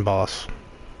Souls 1 boss.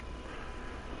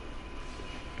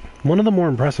 One of the more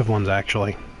impressive ones,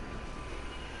 actually.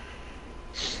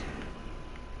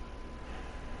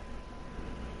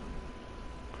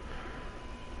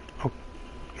 Oh.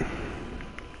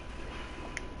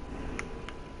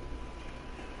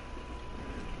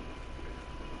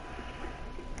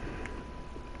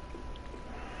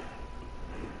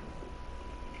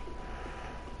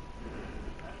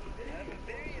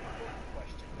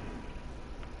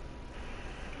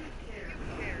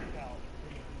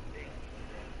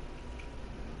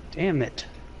 Damn it.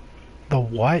 The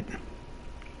what?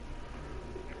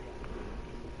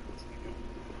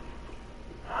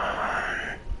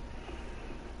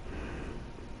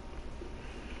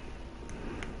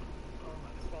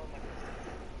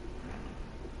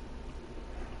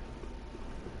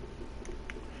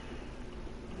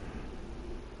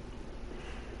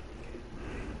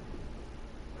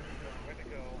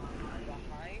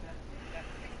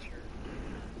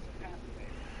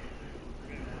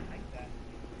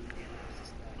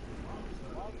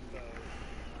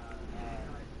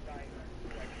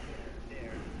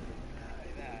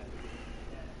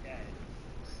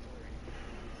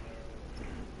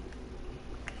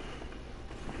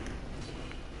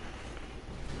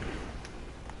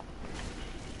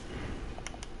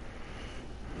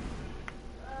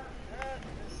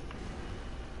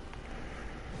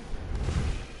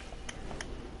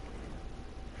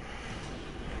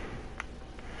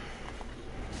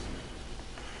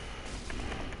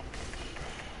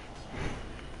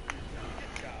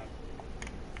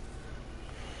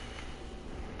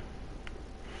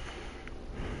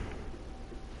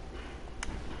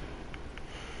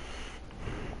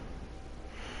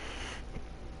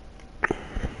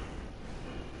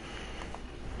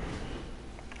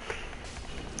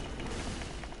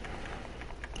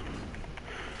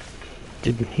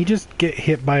 Did he just get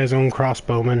hit by his own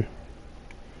crossbowman?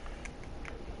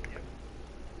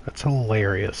 That's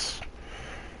hilarious.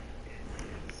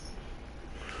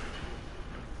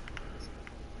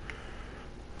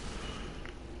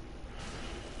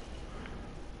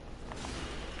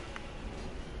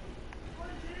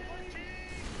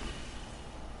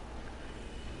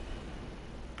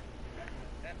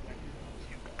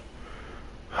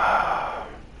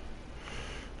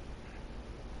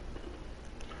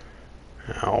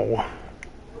 Ow.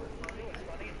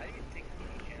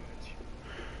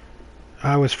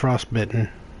 I was frostbitten.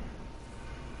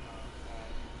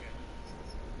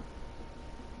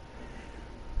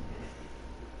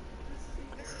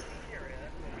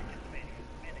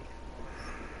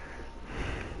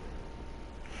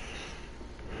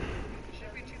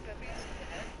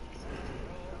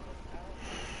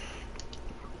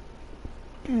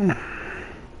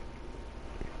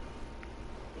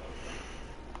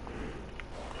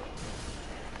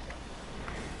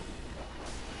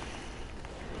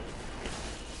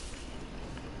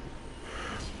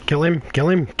 Kill him, kill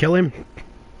him, kill him.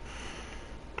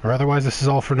 Or otherwise this is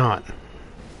all for naught.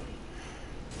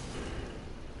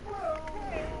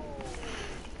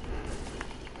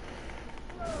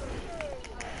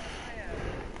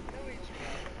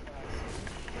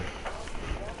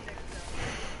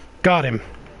 Got him.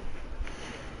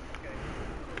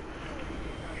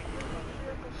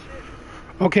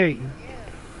 Okay,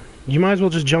 you might as well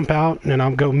just jump out and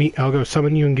I'll go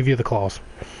summon you and give you the claws.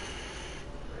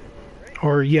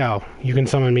 Or yeah, you can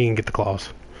summon me and get the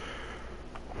claws.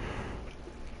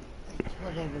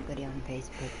 Told everybody on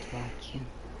Facebook to watch you.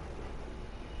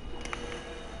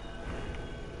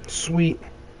 Sweet.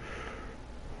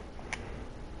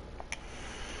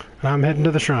 And I'm heading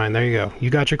to the shrine. There you go. You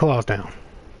got your claws down.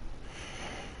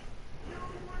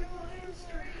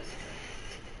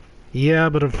 Yeah,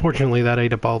 but unfortunately that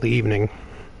ate up all the evening.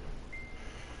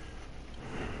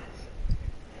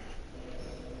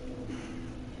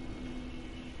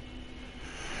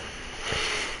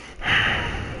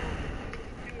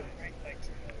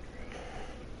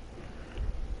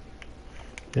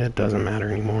 It doesn't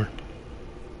matter anymore.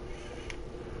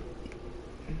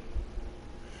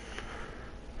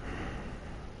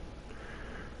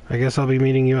 I guess I'll be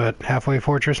meeting you at Halfway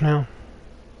Fortress now.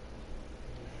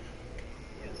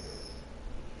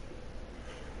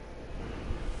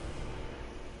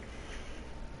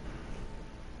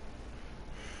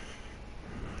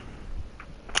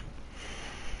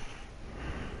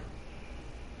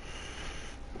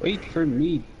 Wait for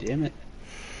me, damn it.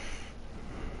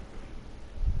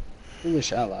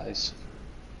 Foolish allies.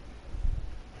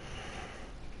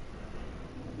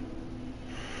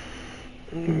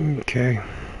 Okay.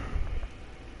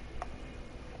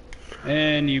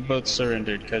 And you both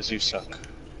surrendered because you suck.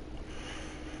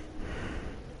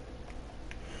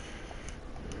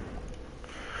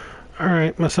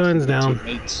 Alright, my sign's down.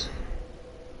 Mates.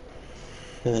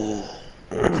 Hmm.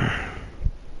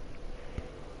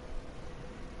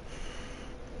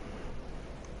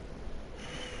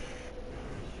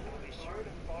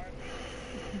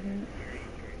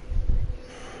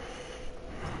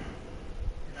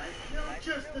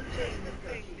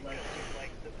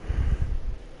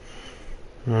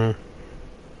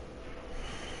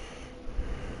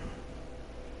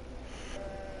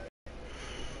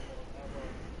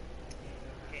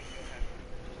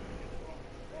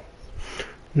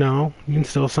 No, you can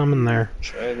still summon there.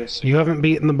 Try this. You haven't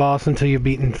beaten the boss until you've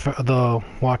beaten the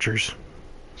Watchers.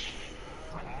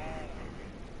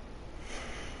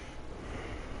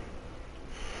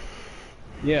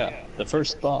 Yeah, the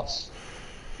first boss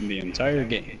in the entire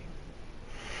game.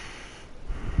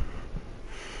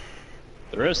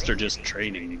 The rest are just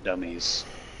training dummies.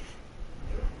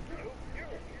 You're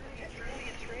truly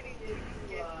in training to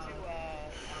get to the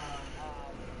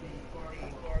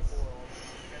gargoyles.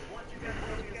 Once you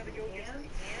gotta go against the hands,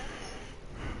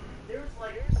 there's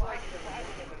like 5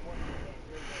 of them in one game.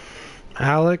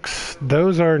 Alex,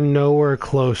 those are nowhere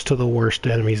close to the worst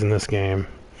enemies in this game.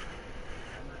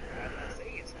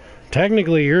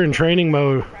 Technically, you're in training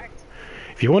mode.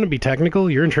 If you want to be technical,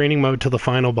 you're in training mode to the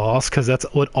final boss, because that's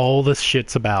what all this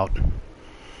shit's about.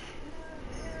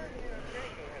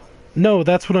 No,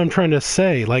 that's what I'm trying to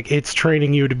say. Like, it's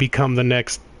training you to become the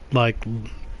next, like,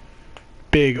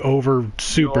 big over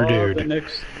super dude.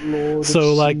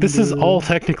 So, like, this is all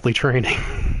technically training.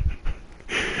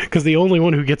 Because the only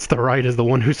one who gets the right is the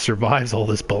one who survives all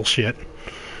this bullshit.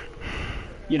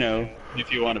 You know,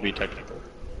 if you want to be technical.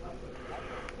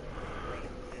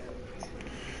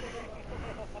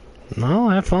 No,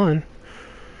 have fun.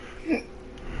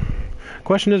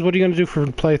 Question is, what are you going to do for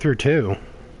playthrough 2?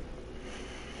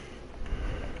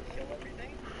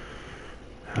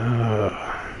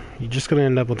 You're just gonna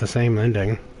end up with the same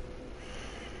ending.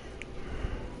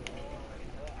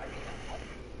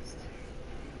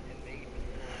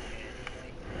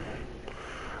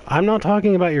 I'm not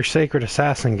talking about your sacred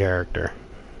assassin character.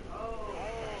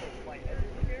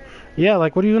 Yeah,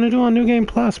 like what are you gonna do on New Game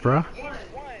Plus, bruh?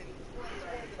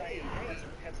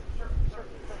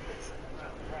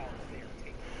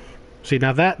 See,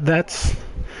 now that's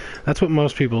what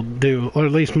most people do, or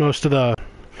at least most of the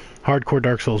hardcore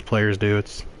Dark Souls players do.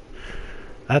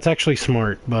 That's actually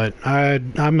smart, but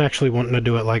I'm actually wanting to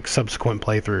do it like subsequent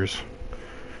playthroughs.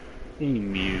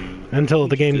 Until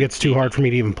the game gets too hard for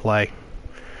me to even play.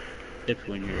 Except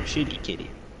when you're a shitty kitty.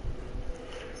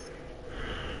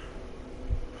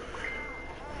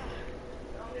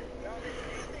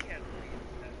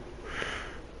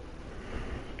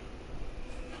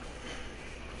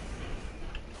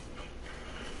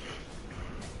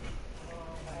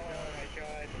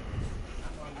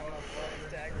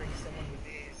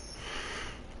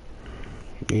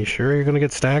 You sure you're gonna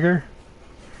get stagger?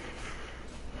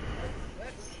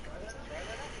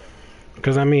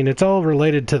 Because, I mean, it's all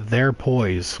related to their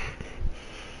poise.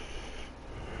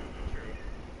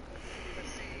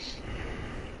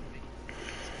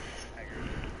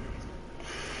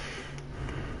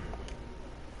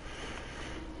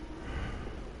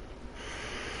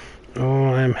 Oh,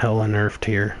 I'm hella nerfed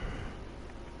here.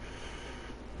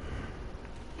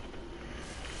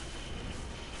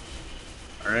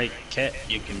 Alright, cat,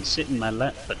 you can sit in my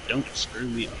lap, but don't screw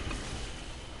me up.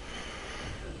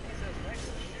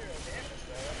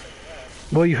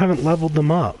 Well, you haven't leveled them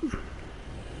up.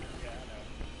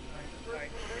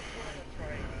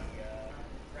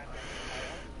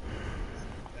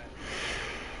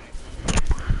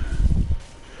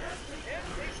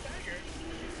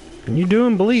 And you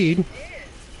doing bleed.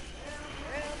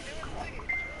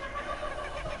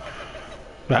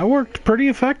 That worked pretty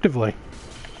effectively.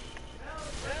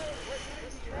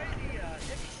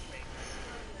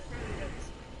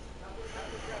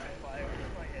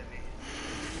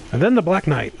 And then the Black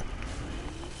Knight.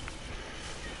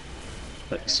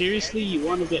 But seriously, you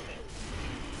want to get...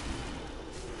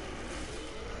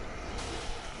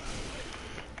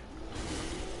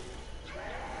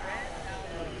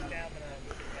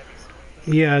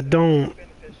 Yeah, don't...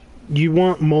 You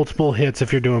want multiple hits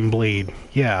if you're doing bleed.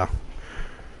 Yeah.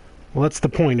 Well, that's the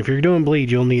point. If you're doing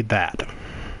bleed, you'll need that.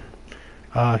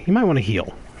 You might want to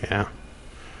heal. Yeah.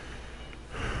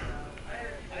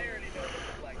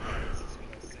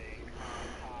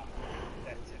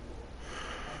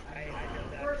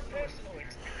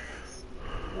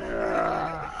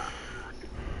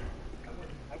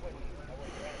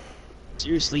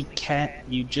 Seriously, cat,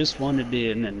 you just wanted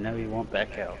in and now you want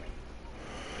back out.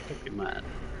 Make up your mind.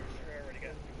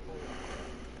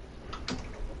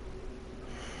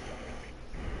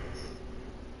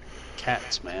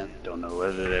 Cats, man, don't know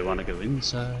whether they want to go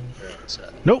inside or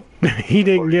outside. Nope, he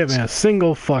didn't give me a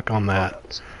single fuck on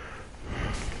that.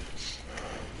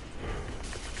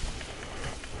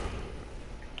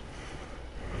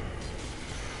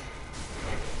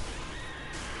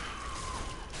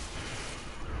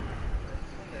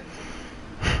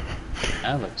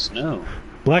 Alex, no.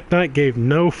 Black Knight gave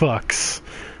no fucks.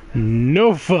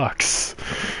 No fucks.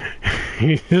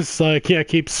 He's just like, yeah,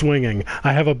 keep swinging.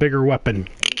 I have a bigger weapon.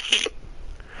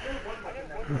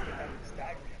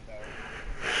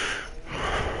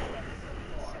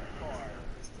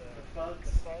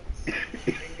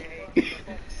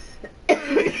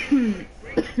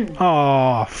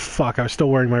 Oh, fuck. I was still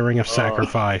wearing my Ring of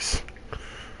Sacrifice.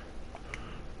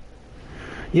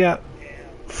 Yeah.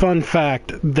 Fun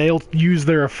fact, they'll use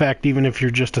their effect even if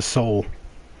you're just a soul.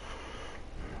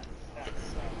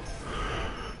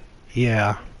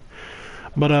 Yeah.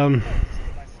 But,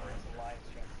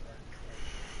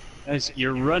 Guys,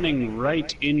 you're running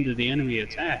right into the enemy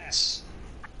attacks.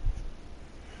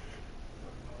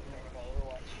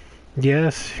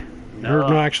 yes. No,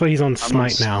 No, actually, he's on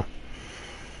Smite now.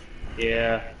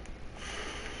 Yeah.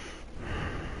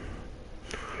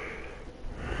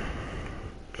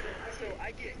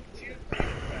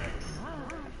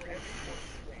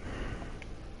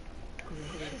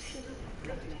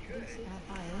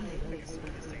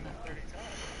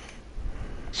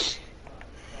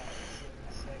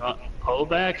 Hold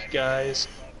back, guys.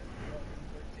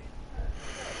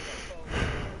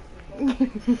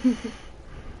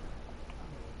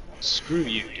 Screw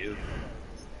you, dude.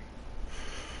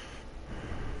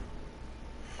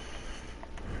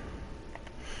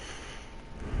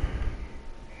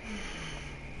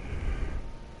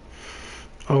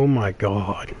 Oh my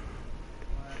god.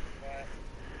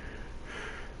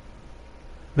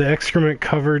 The excrement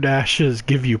covered ashes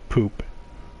give you poop.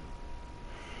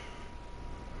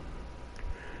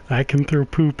 I can throw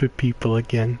poop at people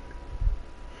again.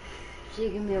 So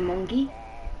you can be a monkey?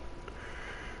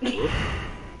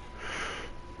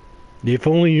 If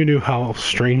only you knew how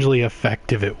strangely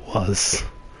effective it was.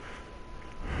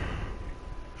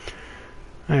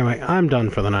 Anyway, I'm done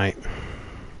for the night.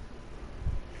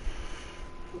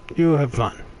 You have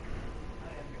fun.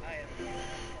 I am.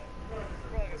 I'm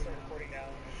probably gonna start recording now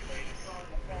and play this. I'm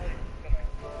probably gonna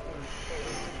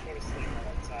go to sleep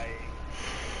once I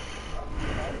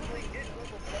probably get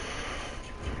level 7.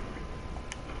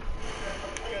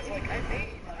 Because like I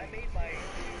made my